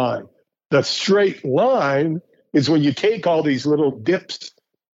straight line. The straight line is when you take all these little dips,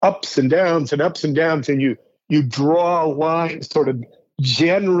 ups and downs, and you draw a line sort of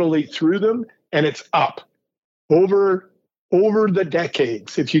generally through them, and it's up over the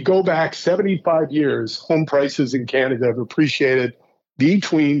decades. If you go back 75 years, home prices in Canada have appreciated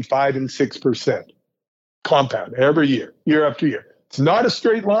between 5 and 6% compound every year, year after year. It's not a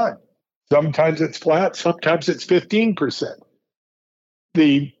straight line. Sometimes it's flat, sometimes it's 15%.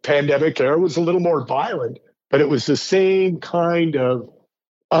 The pandemic era was a little more violent, but it was the same kind of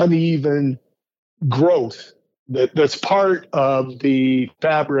uneven growth that's part of the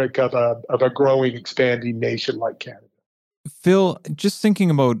fabric of a growing, expanding nation like Canada. Phil, just thinking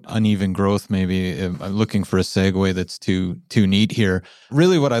about uneven growth, maybe I'm looking for a segue that's too neat here.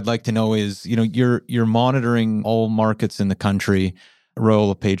 Really, what I'd like to know is, you're monitoring all markets in the country. Royal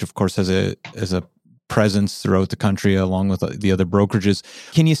LePage, of course, has a presence throughout the country along with the other brokerages.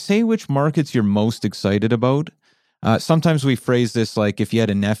 Can you say which markets you're most excited about? Sometimes we phrase this like, if you had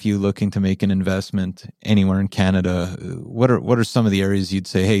a nephew looking to make an investment anywhere in Canada, what are some of the areas you'd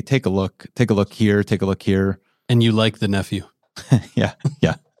say, hey, take a look here, take a look here? And you like the nephew. Yeah.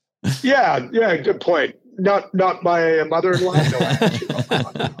 Yeah, good point. Not my mother-in-law. No, actually, not my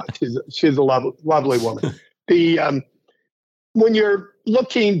mother-in-law. She's a lovely woman. When you're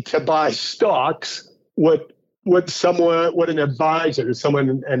looking to buy stocks, what an advisor,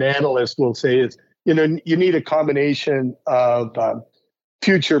 an analyst will say is, you need a combination of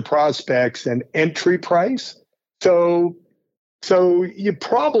future prospects and entry price. So you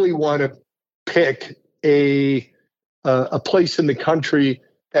probably want to pick a place in the country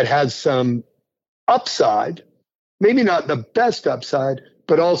that has some upside, maybe not the best upside,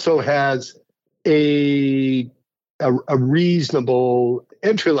 but also has a reasonable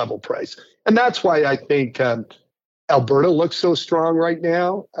entry-level price. And that's why I think Alberta looks so strong right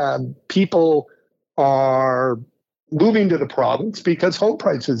now. People are moving to the province because home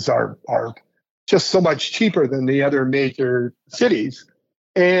prices are just so much cheaper than the other major cities.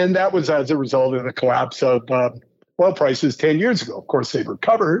 And that was as a result of the collapse of oil prices 10 years ago. Of course, they've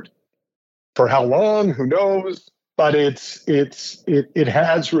recovered. For how long? Who knows? But it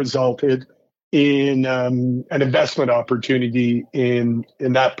has resulted in an investment opportunity in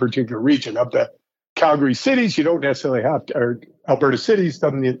that particular region. Of the Calgary cities, you don't necessarily have to, or Alberta cities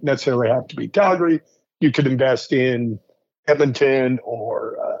doesn't necessarily have to be Calgary. You could invest in Edmonton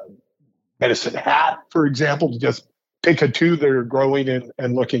or Medicine Hat, for example, to just pick a two that are growing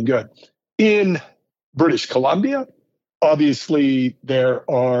and looking good. In British Columbia, obviously, there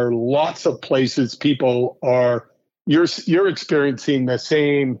are lots of places you're experiencing the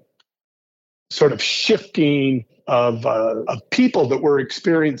same sort of shifting of people that we're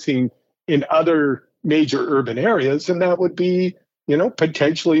experiencing in other major urban areas, and that would be,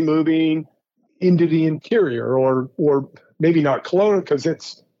 potentially moving into the interior, or maybe not Kelowna because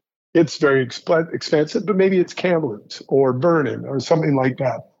it's very expensive, but maybe it's Kamloops or Vernon or something like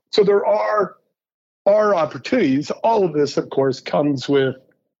that. So there are opportunities. All of this, of course, comes with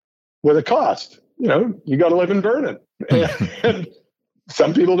a cost. You got to live in Vernon, and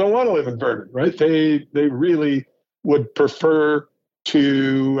some people don't want to live in Vernon, right? They really would prefer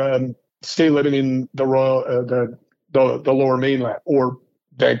to stay living in the Lower Mainland or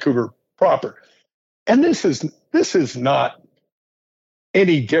Vancouver proper. And this is not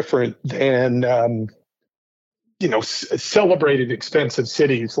any different than celebrated expensive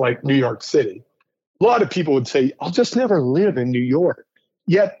cities like New York City. A lot of people would say, I'll just never live in New York.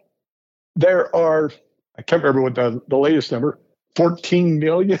 Yet there are, I can't remember what the latest number, 14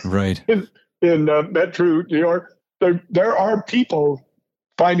 million right. in Metro New York. There are people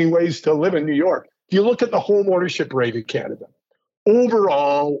finding ways to live in New York. If you look at the home ownership rate in Canada,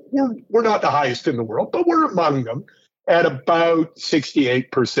 overall, we're not the highest in the world, but we're among them at about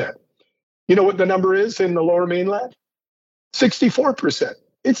 68%. You know what the number is in the Lower Mainland? 64%.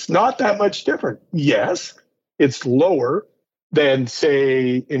 It's not that much different. Yes, it's lower than,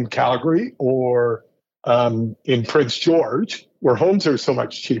 say, in Calgary or in Prince George, where homes are so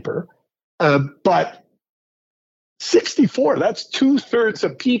much cheaper. But 64, that's 2/3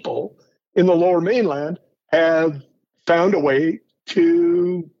 of people in the Lower Mainland have found a way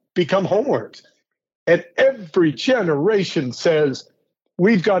to become homeowners. And every generation says,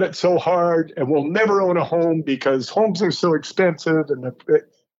 we've got it so hard and we'll never own a home because homes are so expensive. And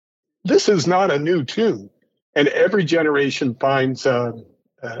this is not a new tune. And every generation finds a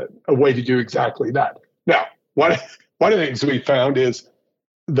way to do exactly that. Now, one of the things we found is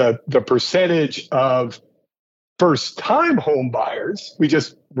the percentage of first-time home buyers. We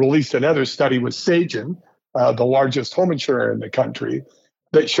just released another study with Sagen, the largest home insurer in the country,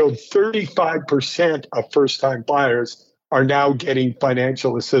 that showed 35% of first-time buyers are now getting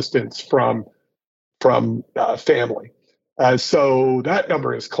financial assistance from family. So that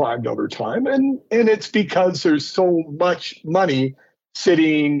number has climbed over time, and it's because there's so much money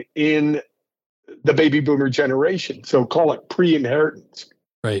sitting in the baby boomer generation. So call it pre-inheritance.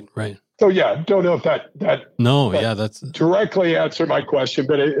 Right. So yeah, don't know if that that's directly answered my question,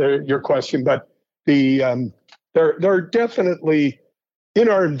 but your question. But there are definitely, in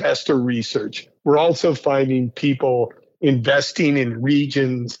our investor research, we're also finding people investing in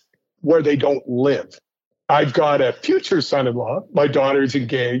regions where they don't live. I've got a future son-in-law. My daughter's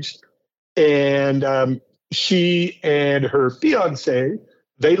engaged, and she and her fiance,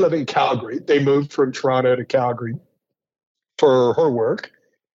 they live in Calgary. They moved from Toronto to Calgary for her work.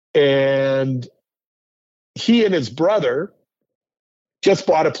 And he and his brother just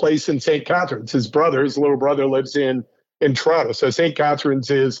bought a place in St. Catharines. His little brother lives in Toronto. So St.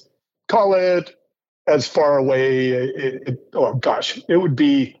 Catharines is, call it as far away. It would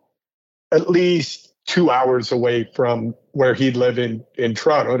be at least 2 hours away from where he'd live in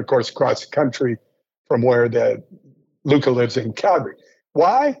Toronto. And of course, across the country from where Luca lives in Calgary.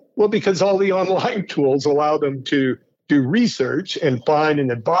 Why? Well, because all the online tools allow them to do research and find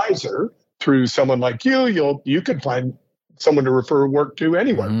an advisor through someone like you. You could find someone to refer work to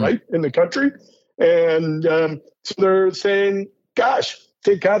anywhere, right, in the country. And so they're saying, gosh,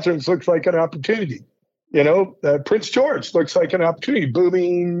 St. Catharines looks like an opportunity. Prince George looks like an opportunity,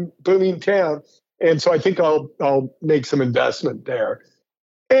 booming town. And so I think I'll make some investment there.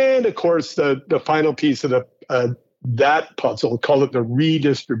 And of course, the final piece of that puzzle, call it the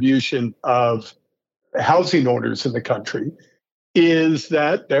redistribution of housing owners in the country, is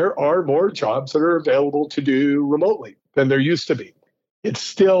that there are more jobs that are available to do remotely than there used to be. It's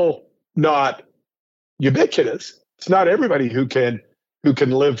still not ubiquitous. It's not everybody who can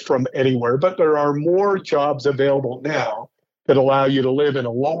live from anywhere, but there are more jobs available now that allow you to live in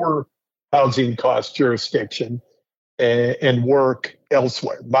a lower housing cost jurisdiction and work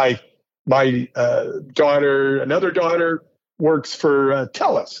elsewhere. My another daughter works for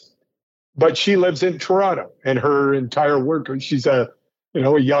TELUS. But she lives in Toronto, and her entire work, she's a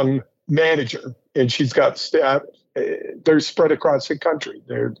young manager, and she's got staff. They're spread across the country.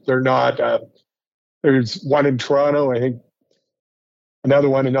 They're not. There's one in Toronto, I think, another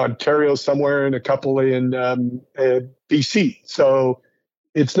one in Ontario somewhere, and a couple in BC. So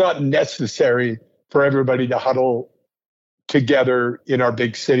it's not necessary for everybody to huddle together in our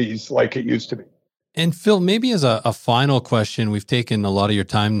big cities like it used to be. And Phil, maybe as a final question, we've taken a lot of your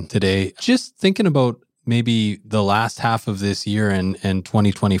time today. Just thinking about maybe the last half of this year and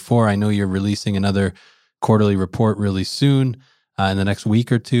 2024, I know you're releasing another quarterly report really soon, in the next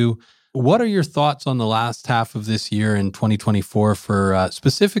week or two. What are your thoughts on the last half of this year in 2024 for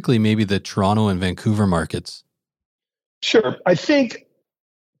specifically maybe the Toronto and Vancouver markets? Sure. I think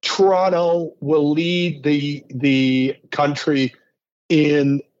Toronto will lead the country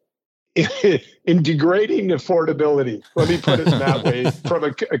in degrading affordability. Let me put it in that way, from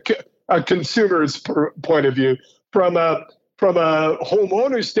a consumer's point of view. From a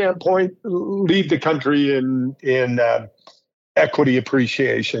homeowner standpoint, lead the country in equity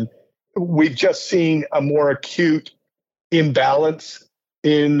appreciation. We've just seen a more acute imbalance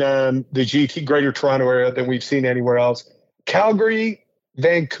in the GT, Greater Toronto area, than we've seen anywhere else. Calgary,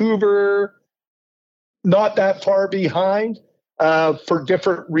 Vancouver, not that far behind. For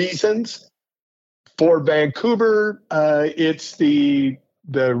different reasons. For Vancouver, it's the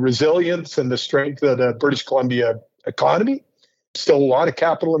resilience and the strength of the British Columbia economy. Still a lot of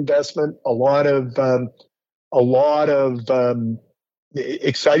capital investment, a lot of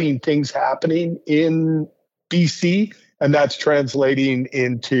exciting things happening in BC, and that's translating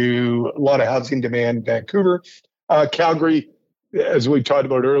into a lot of housing demand in Vancouver. Calgary, as we talked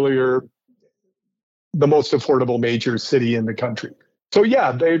about earlier, the most affordable major city in the country. So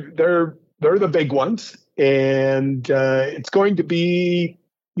yeah, they're the big ones, and it's going to be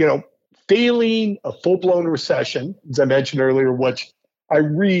failing a full-blown recession, as I mentioned earlier, which I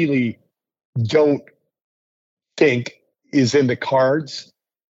really don't think is in the cards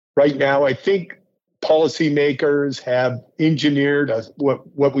right now. I think policymakers have engineered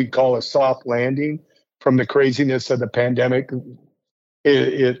what we call a soft landing from the craziness of the pandemic.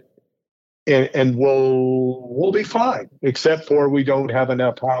 And we'll be fine, except for we don't have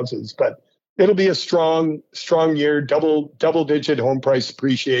enough houses. But it'll be a strong year, double-digit home price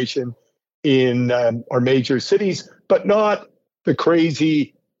appreciation in our major cities, but not the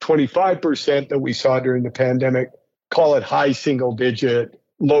crazy 25% that we saw during the pandemic. Call it high single-digit,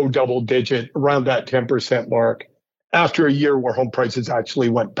 low double-digit, around that 10% mark. After a year where home prices actually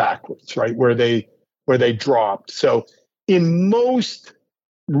went backwards, right, where they dropped. So in most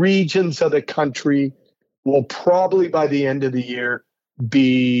regions of the country, will probably by the end of the year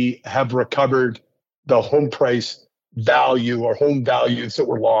have recovered the home price value or home values that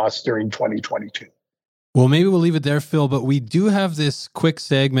were lost during 2022. Well, maybe we'll leave it there, Phil, but we do have this quick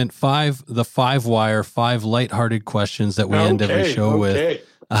segment, the 5-wire, 5 lighthearted questions that we end every show with.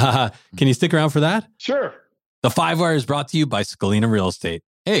 Can you stick around for that? Sure. The 5-wire is brought to you by Scalina Real Estate.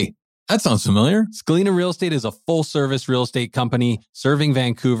 Hey, that sounds familiar. Scalina Real Estate is a full-service real estate company serving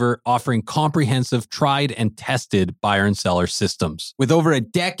Vancouver, offering comprehensive, tried and tested buyer and seller systems. With over a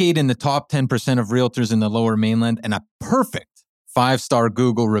decade in the top 10% of realtors in the Lower Mainland and a perfect 5-star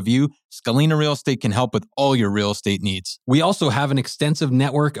Google review, Scalina Real Estate can help with all your real estate needs. We also have an extensive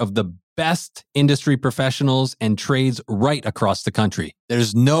network of the best industry professionals and trades right across the country.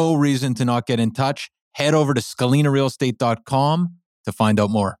 There's no reason to not get in touch. Head over to scalinarealestate.com to find out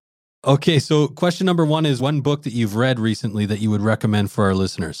more. Okay, so question number 1 is one book that you've read recently that you would recommend for our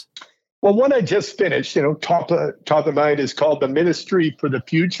listeners. Well, one I just finished, top of mind, is called The Ministry for the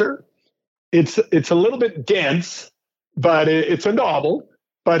Future. It's a little bit dense, but it's a novel,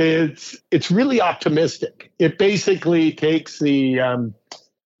 but it's really optimistic. It basically takes the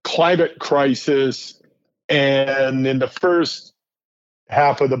climate crisis and in the first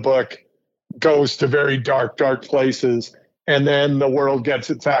half of the book goes to very dark places. And then the world gets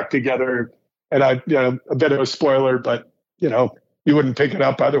its act together. And a bit of a spoiler, but you wouldn't pick it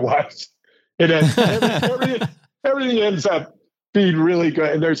up otherwise. Everything ends up being really good.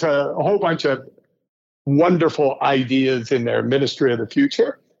 And there's a whole bunch of wonderful ideas in there. Ministry of the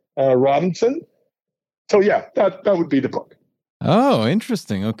Future, Robinson. So yeah, that would be the book. Oh,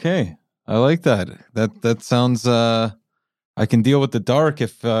 interesting. Okay, I like that. That sounds. I can deal with the dark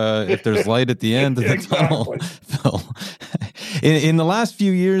if there's light at the end of the tunnel. Phil, in the last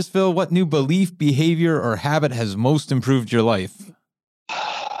few years, Phil, what new belief, behavior, or habit has most improved your life?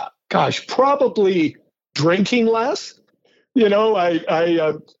 Gosh, probably drinking less.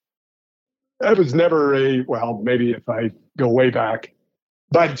 I was never maybe if I go way back,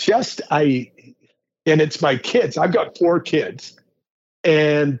 but and it's my kids. I've got 4 kids,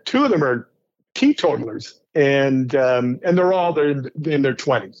 and 2 of them are teetotalers. And they're all in their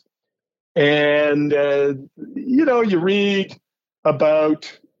 20s. And, you read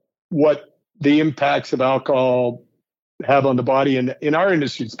about what the impacts of alcohol have on the body. And in our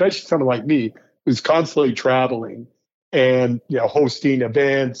industry, especially someone like me, who's constantly traveling and, hosting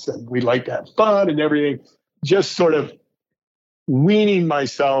events, and we like to have fun and everything, just sort of weaning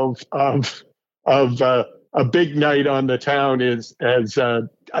myself of a big night on the town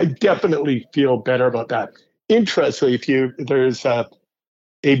I definitely feel better about that. Interestingly, there's a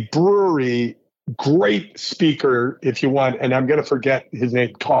brewery, great speaker, if you want, and I'm going to forget his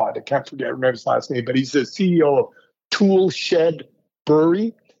name, Todd. I can't remember his last name, but he's the CEO of Tool Shed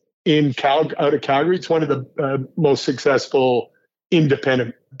Brewery out of Calgary. It's one of the most successful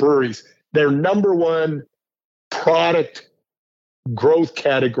independent breweries. Their number one product growth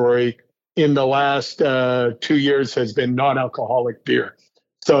category in the last 2 years has been non-alcoholic beer.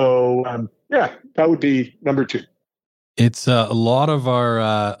 So that would be number 2. It's a lot of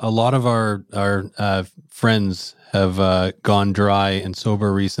our friends have gone dry and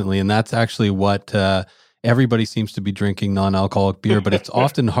sober recently, and that's actually what everybody seems to be drinking non-alcoholic beer. But it's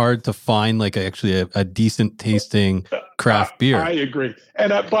often hard to find a decent tasting craft beer. I agree.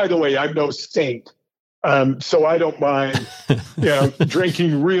 And by the way, I'm no saint. So I don't mind,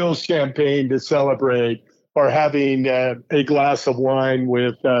 drinking real champagne to celebrate, or having a glass of wine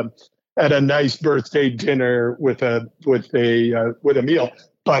at a nice birthday dinner with a meal.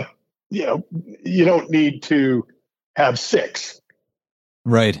 But you don't need to have 6.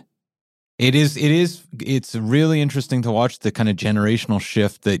 Right. It's really interesting to watch the kind of generational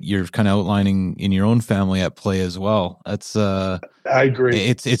shift that you're kind of outlining in your own family at play as well. That's I agree.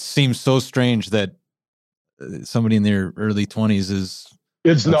 It seems so strange that somebody in their early 20s is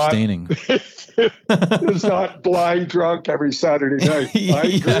It's not. abstaining. It's not blind drunk every Saturday night. I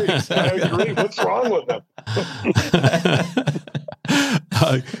agree. Yeah, exactly. I agree. What's wrong with them?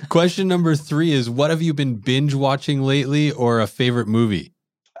 Question number 3 is, what have you been binge watching lately, or a favorite movie?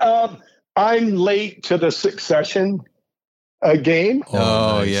 I'm late to the Succession game.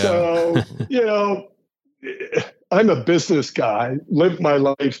 Oh, yeah. So, I'm a business guy, lived my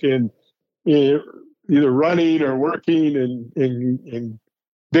life in either running or working in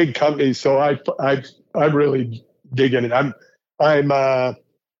big companies. So I'm really digging it. I'm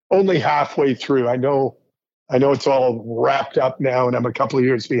only halfway through. I know it's all wrapped up now, and I'm a couple of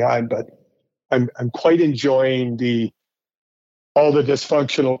years behind, but I'm quite enjoying all the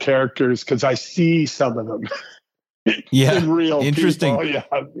dysfunctional characters, because I see some of them in real interesting. people. Yeah,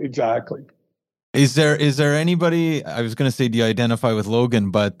 exactly. Is there anybody? I was going to say, do you identify with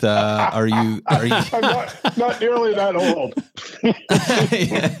Logan? But are you? I'm not nearly that old.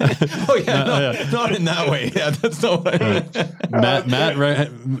 Yeah. Oh yeah, not in that way. Yeah, that's no way. Matt, right?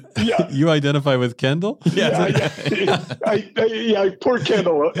 Yeah. You identify with Kendall? Yeah. Poor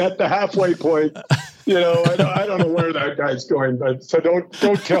Kendall at the halfway point. I don't know where that guy's going, but so don't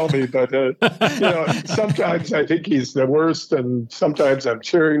tell me. But sometimes I think he's the worst, and sometimes I'm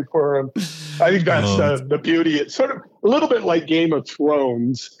cheering for him. I think that's the beauty. It's sort of a little bit like Game of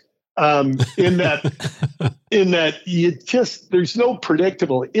Thrones, in that you just, there's no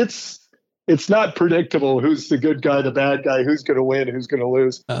predictable. It's not predictable who's the good guy, the bad guy, who's going to win, who's going to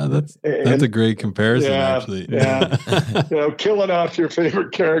lose. That's a great comparison, actually. Yeah. Killing off your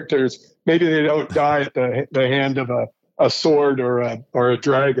favorite characters. Maybe they don't die at the hand of a sword or a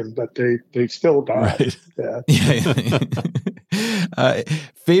dragon, but they still die. Right. Yeah.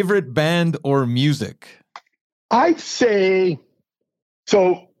 Favorite band or music? I'd say,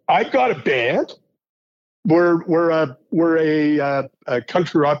 so I've got a band. We're a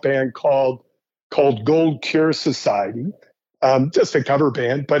country rock band called Gold Cure Society. Just a cover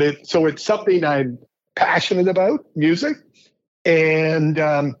band, but it's something I'm passionate about, music, and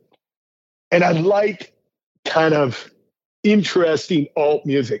I like kind of interesting alt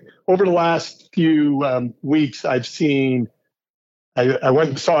music. Over the last few weeks, I went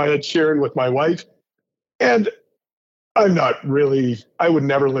and saw Ed Sheeran with my wife, and I would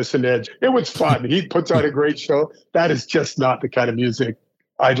never listen to Ed. It was fun. He puts on a great show. That is just not the kind of music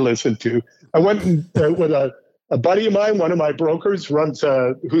I'd listen to. I went with a buddy of mine, one of my brokers, who's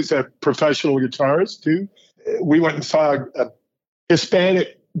a professional guitarist too. We went and saw a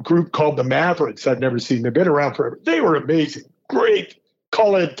Hispanic group called the Mavericks. I'd never seen. They've been around forever. They were amazing. Great.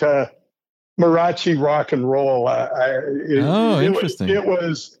 Call it Marachi rock and roll. Interesting. It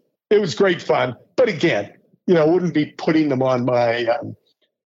was great fun. But again, wouldn't be putting them on my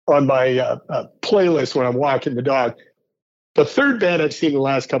playlist when I'm walking the dog. The third band I've seen in the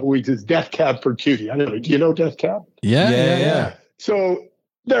last couple of weeks is Death Cab for Cutie. I don't know. Do you know Death Cab? Yeah. So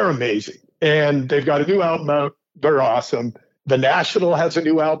they're amazing. And they've got a new album out. They're awesome. The National has a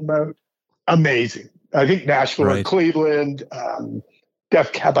new album out. Amazing. I think Nashville or Cleveland.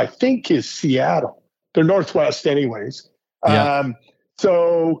 Death Cab, I think, is Seattle. They're Northwest anyways. Yeah.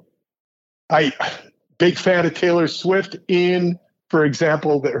 So big fan of Taylor Swift for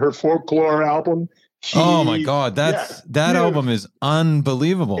example, her Folklore album. Oh my God, that album is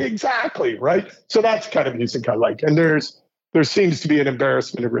unbelievable. Exactly, right? So that's the kind of music I like. And there seems to be an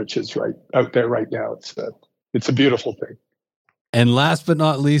embarrassment of riches right out there right now. It's a beautiful thing. And last but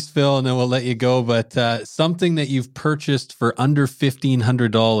not least, Phil, and then we'll let you go, but something that you've purchased for under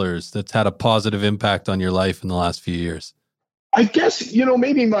 $1,500 that's had a positive impact on your life in the last few years. I guess,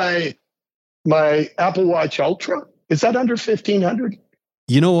 maybe my Apple Watch Ultra. Is that under $1,500?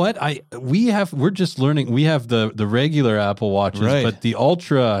 You know what? We're just learning. We have the regular Apple Watches, but the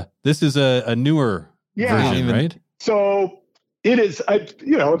Ultra, this is a newer version, right? So it is, I've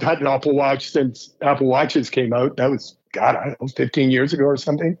had an Apple Watch since Apple Watches came out. That was, I don't know, 15 years ago or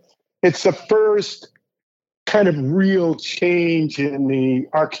something. It's the first kind of real change in the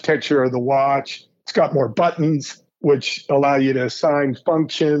architecture of the watch. It's got more buttons, which allow you to assign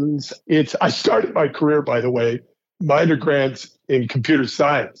functions. I started my career, by the way, my undergrad's in computer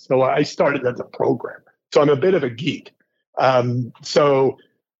science. So I started as a programmer. So I'm a bit of a geek. So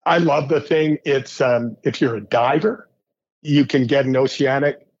I love the thing. It's if you're a diver, you can get an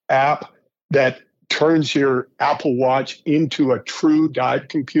oceanic app that turns your Apple Watch into a true dive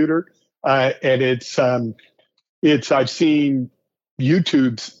computer. And I've seen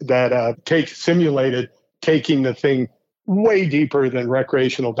YouTubes that simulated taking the thing way deeper than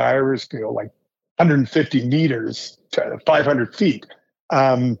recreational divers go, like 150 meters to 500 feet.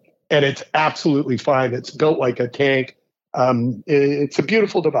 And it's absolutely fine. It's built like a tank. It's a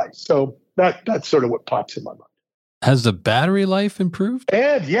beautiful device. So that's sort of what pops in my mind. Has the battery life improved?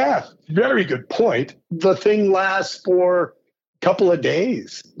 And yeah, very good point. The thing lasts for a couple of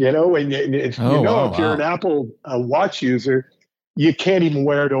days, and if if you're an Apple Watch user, you can't even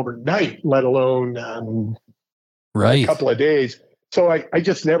wear it overnight, let alone a couple of days. So I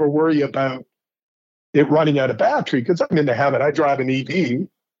just never worry about it running out of battery because I'm in the habit. I drive an EV,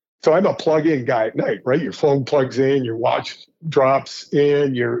 so I'm a plug-in guy at night, right? Your phone plugs in, your watch drops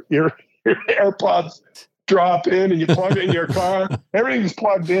in, your AirPods drop in, and you plug it in your car. Everything's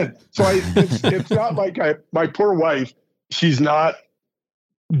plugged in. So it's not like my poor wife, she's not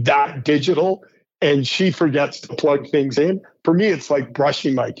that digital, and she forgets to plug things in. For me, it's like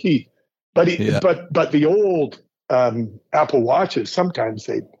brushing my teeth. But the old Apple Watches, sometimes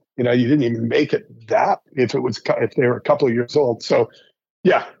you didn't even make it that if they were a couple of years old. So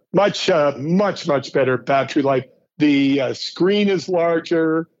yeah, much better battery life. The screen is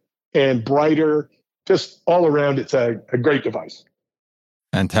larger and brighter. Just all around, it's a great device.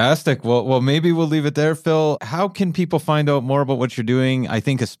 Fantastic. Well, maybe we'll leave it there, Phil. How can people find out more about what you're doing? I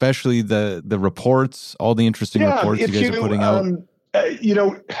think especially the reports, all the interesting reports you guys are putting out.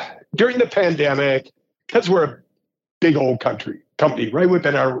 During the pandemic, because we're a big old company, right? We've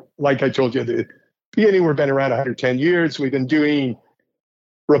been like I told you at the beginning, we've been around 110 years. We've been doing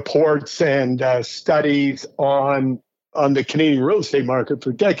reports and studies on the Canadian real estate market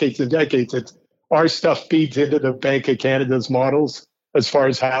for decades and decades. Our stuff feeds into the Bank of Canada's models as far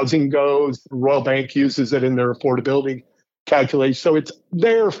as housing goes. The Royal Bank uses it in their affordability calculation. So it's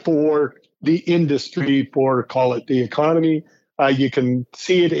there for the industry, call it the economy. You can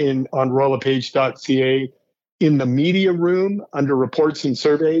see it on royallepage.ca in the media room under reports and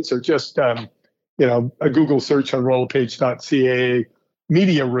surveys, or just a Google search on royallepage.ca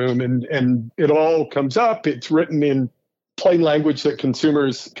media room, and it all comes up. It's written in plain language that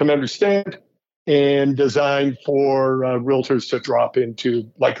consumers can understand, and designed for realtors to drop into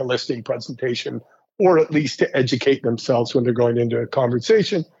like a listing presentation, or at least to educate themselves when they're going into a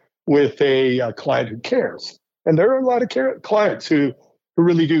conversation with a client who cares. And there are a lot of clients who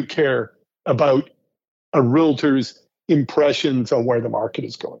really do care about a realtor's impressions on where the market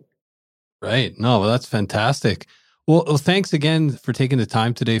is going. Right. No, that's fantastic. Well, thanks again for taking the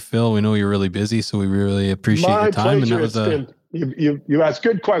time today, Phil. We know you're really busy, so we really appreciate your time. Pleasure. And that was you asked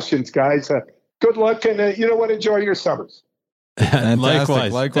good questions, guys. Good luck, and enjoy your summers.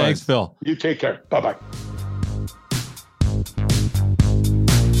 Likewise. Thanks, Phil. You take care. Bye-bye.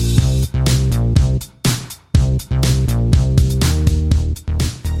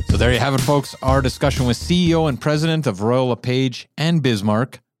 So there you have it, folks. Our discussion with CEO and President of Royal LePage and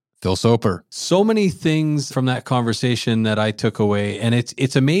Bismarck, Phil Soper. So many things from that conversation that I took away. And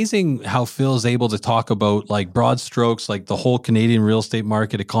it's amazing how Phil's able to talk about like broad strokes, like the whole Canadian real estate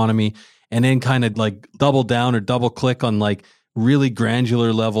market economy, and then kind of like double down or double click on like really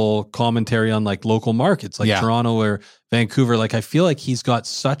granular level commentary on like local markets like Toronto or Vancouver. Like I feel like he's got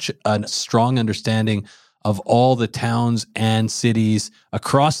such a strong understanding of all the towns and cities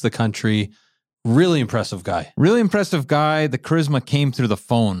across the country. Really impressive guy. Really impressive guy. The charisma came through the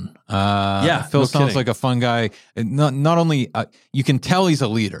phone. Phil sounds like a fun guy. Not only you can tell he's a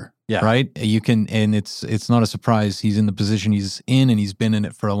leader. Yeah. Right. You can, and it's not a surprise. He's in the position he's in, and he's been in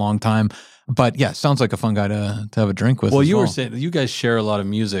it for a long time. But yeah, sounds like a fun guy to have a drink with. Well, you were saying you guys share a lot of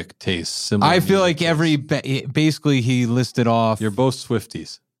music tastes. I feel like basically he listed off. You're both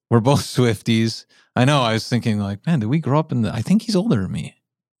Swifties. We're both Swifties. I know. I was thinking like, man, did we grow up I think he's older than me.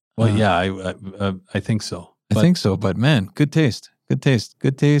 Well, I think so. I think so. But man, good taste. Good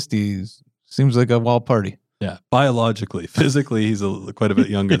taste. He seems like a wild party. Yeah, biologically, physically, he's quite a bit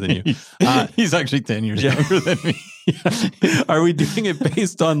younger than you. He's actually 10 years younger than me. Yeah. Are we doing it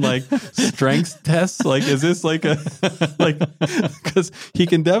based on like strength tests? Like, is this like because he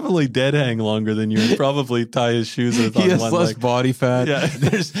can definitely dead hang longer than you and probably tie his shoes with he on has one less leg. Body fat. Yeah,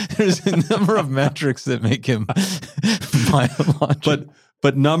 there's a number of metrics that make him biological.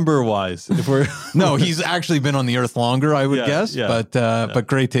 But number wise, if we're no, he's actually been on the earth longer, I would guess. Yeah, but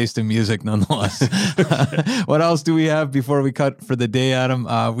great taste in music nonetheless. What else do we have before we cut for the day, Adam?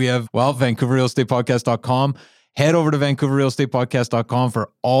 We have VancouverRealEstatePodcast.com. Head over to VancouverRealEstatePodcast.com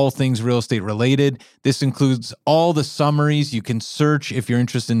for all things real estate related. This includes all the summaries. You can search if you're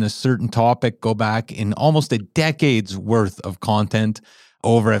interested in a certain topic. Go back in almost a decade's worth of content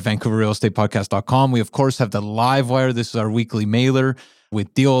over at VancouverRealEstatePodcast.com. We of course have the Live Wire. This is our weekly mailer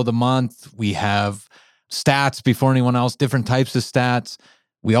with Deal of the Month. We have stats before anyone else, different types of stats.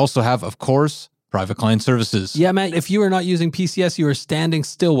 We also have, of course, Private Client Services. Yeah, man, if you are not using PCS, you are standing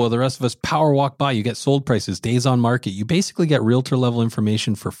still while the rest of us power walk by. You get sold prices, days on market. You basically get realtor level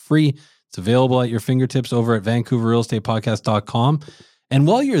information for free. It's available at your fingertips over at VancouverRealEstatePodcast.com. And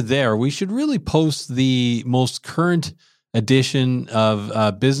while you're there, we should really post the most current edition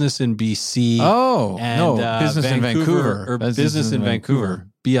of Business in BC. Oh, and, no, Business in Vancouver. Or Business in Vancouver,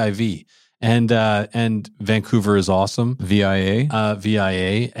 BIV. And Vancouver is awesome. VIA.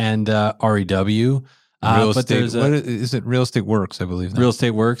 VIA and REW. Real estate. What is it? Real Estate Works, I believe. Real Estate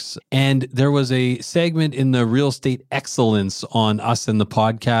Works. And there was a segment in the Real Estate Excellence on us and the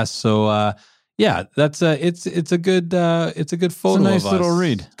podcast. So yeah, that's it's a good photo. It's a nice of little us.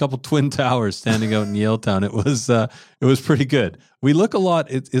 read. A couple twin towers standing out in Yaletown. It was pretty good. We look a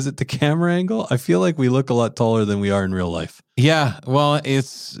lot. Is it the camera angle? I feel like we look a lot taller than we are in real life. Yeah, well,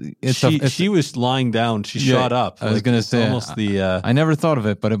 she was lying down. She shot up. I was going to say almost I never thought of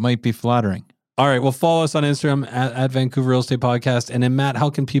it, but it might be flattering. All right. Well, follow us on Instagram at Vancouver Real Estate Podcast. And then, Matt,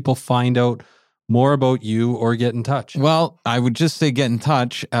 how can people find out more about you or get in touch? Well, I would just say get in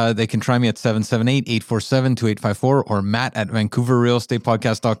touch. They can try me at 778-847-2854 or Matt at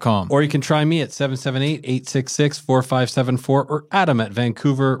VancouverRealEstatePodcast.com. Or you can try me at 778-866-4574 or Adam at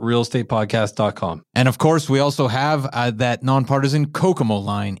VancouverRealEstatePodcast.com. And of course, we also have that nonpartisan Kokomo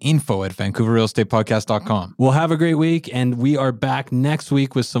line, info at VancouverRealEstatePodcast.com. We'll have a great week, and we are back next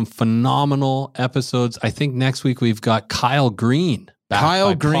week with some phenomenal episodes. I think next week we've got Kyle Green.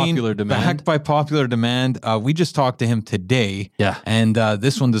 Backed by popular demand. We just talked to him today. Yeah. And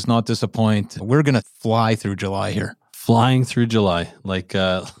this one does not disappoint. We're going to fly through July here. Flying through July. Like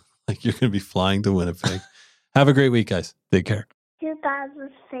you're going to be flying to Winnipeg. Have a great week, guys. Take care. 2000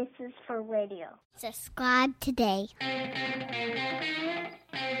 Faces for Radio. Subscribe today.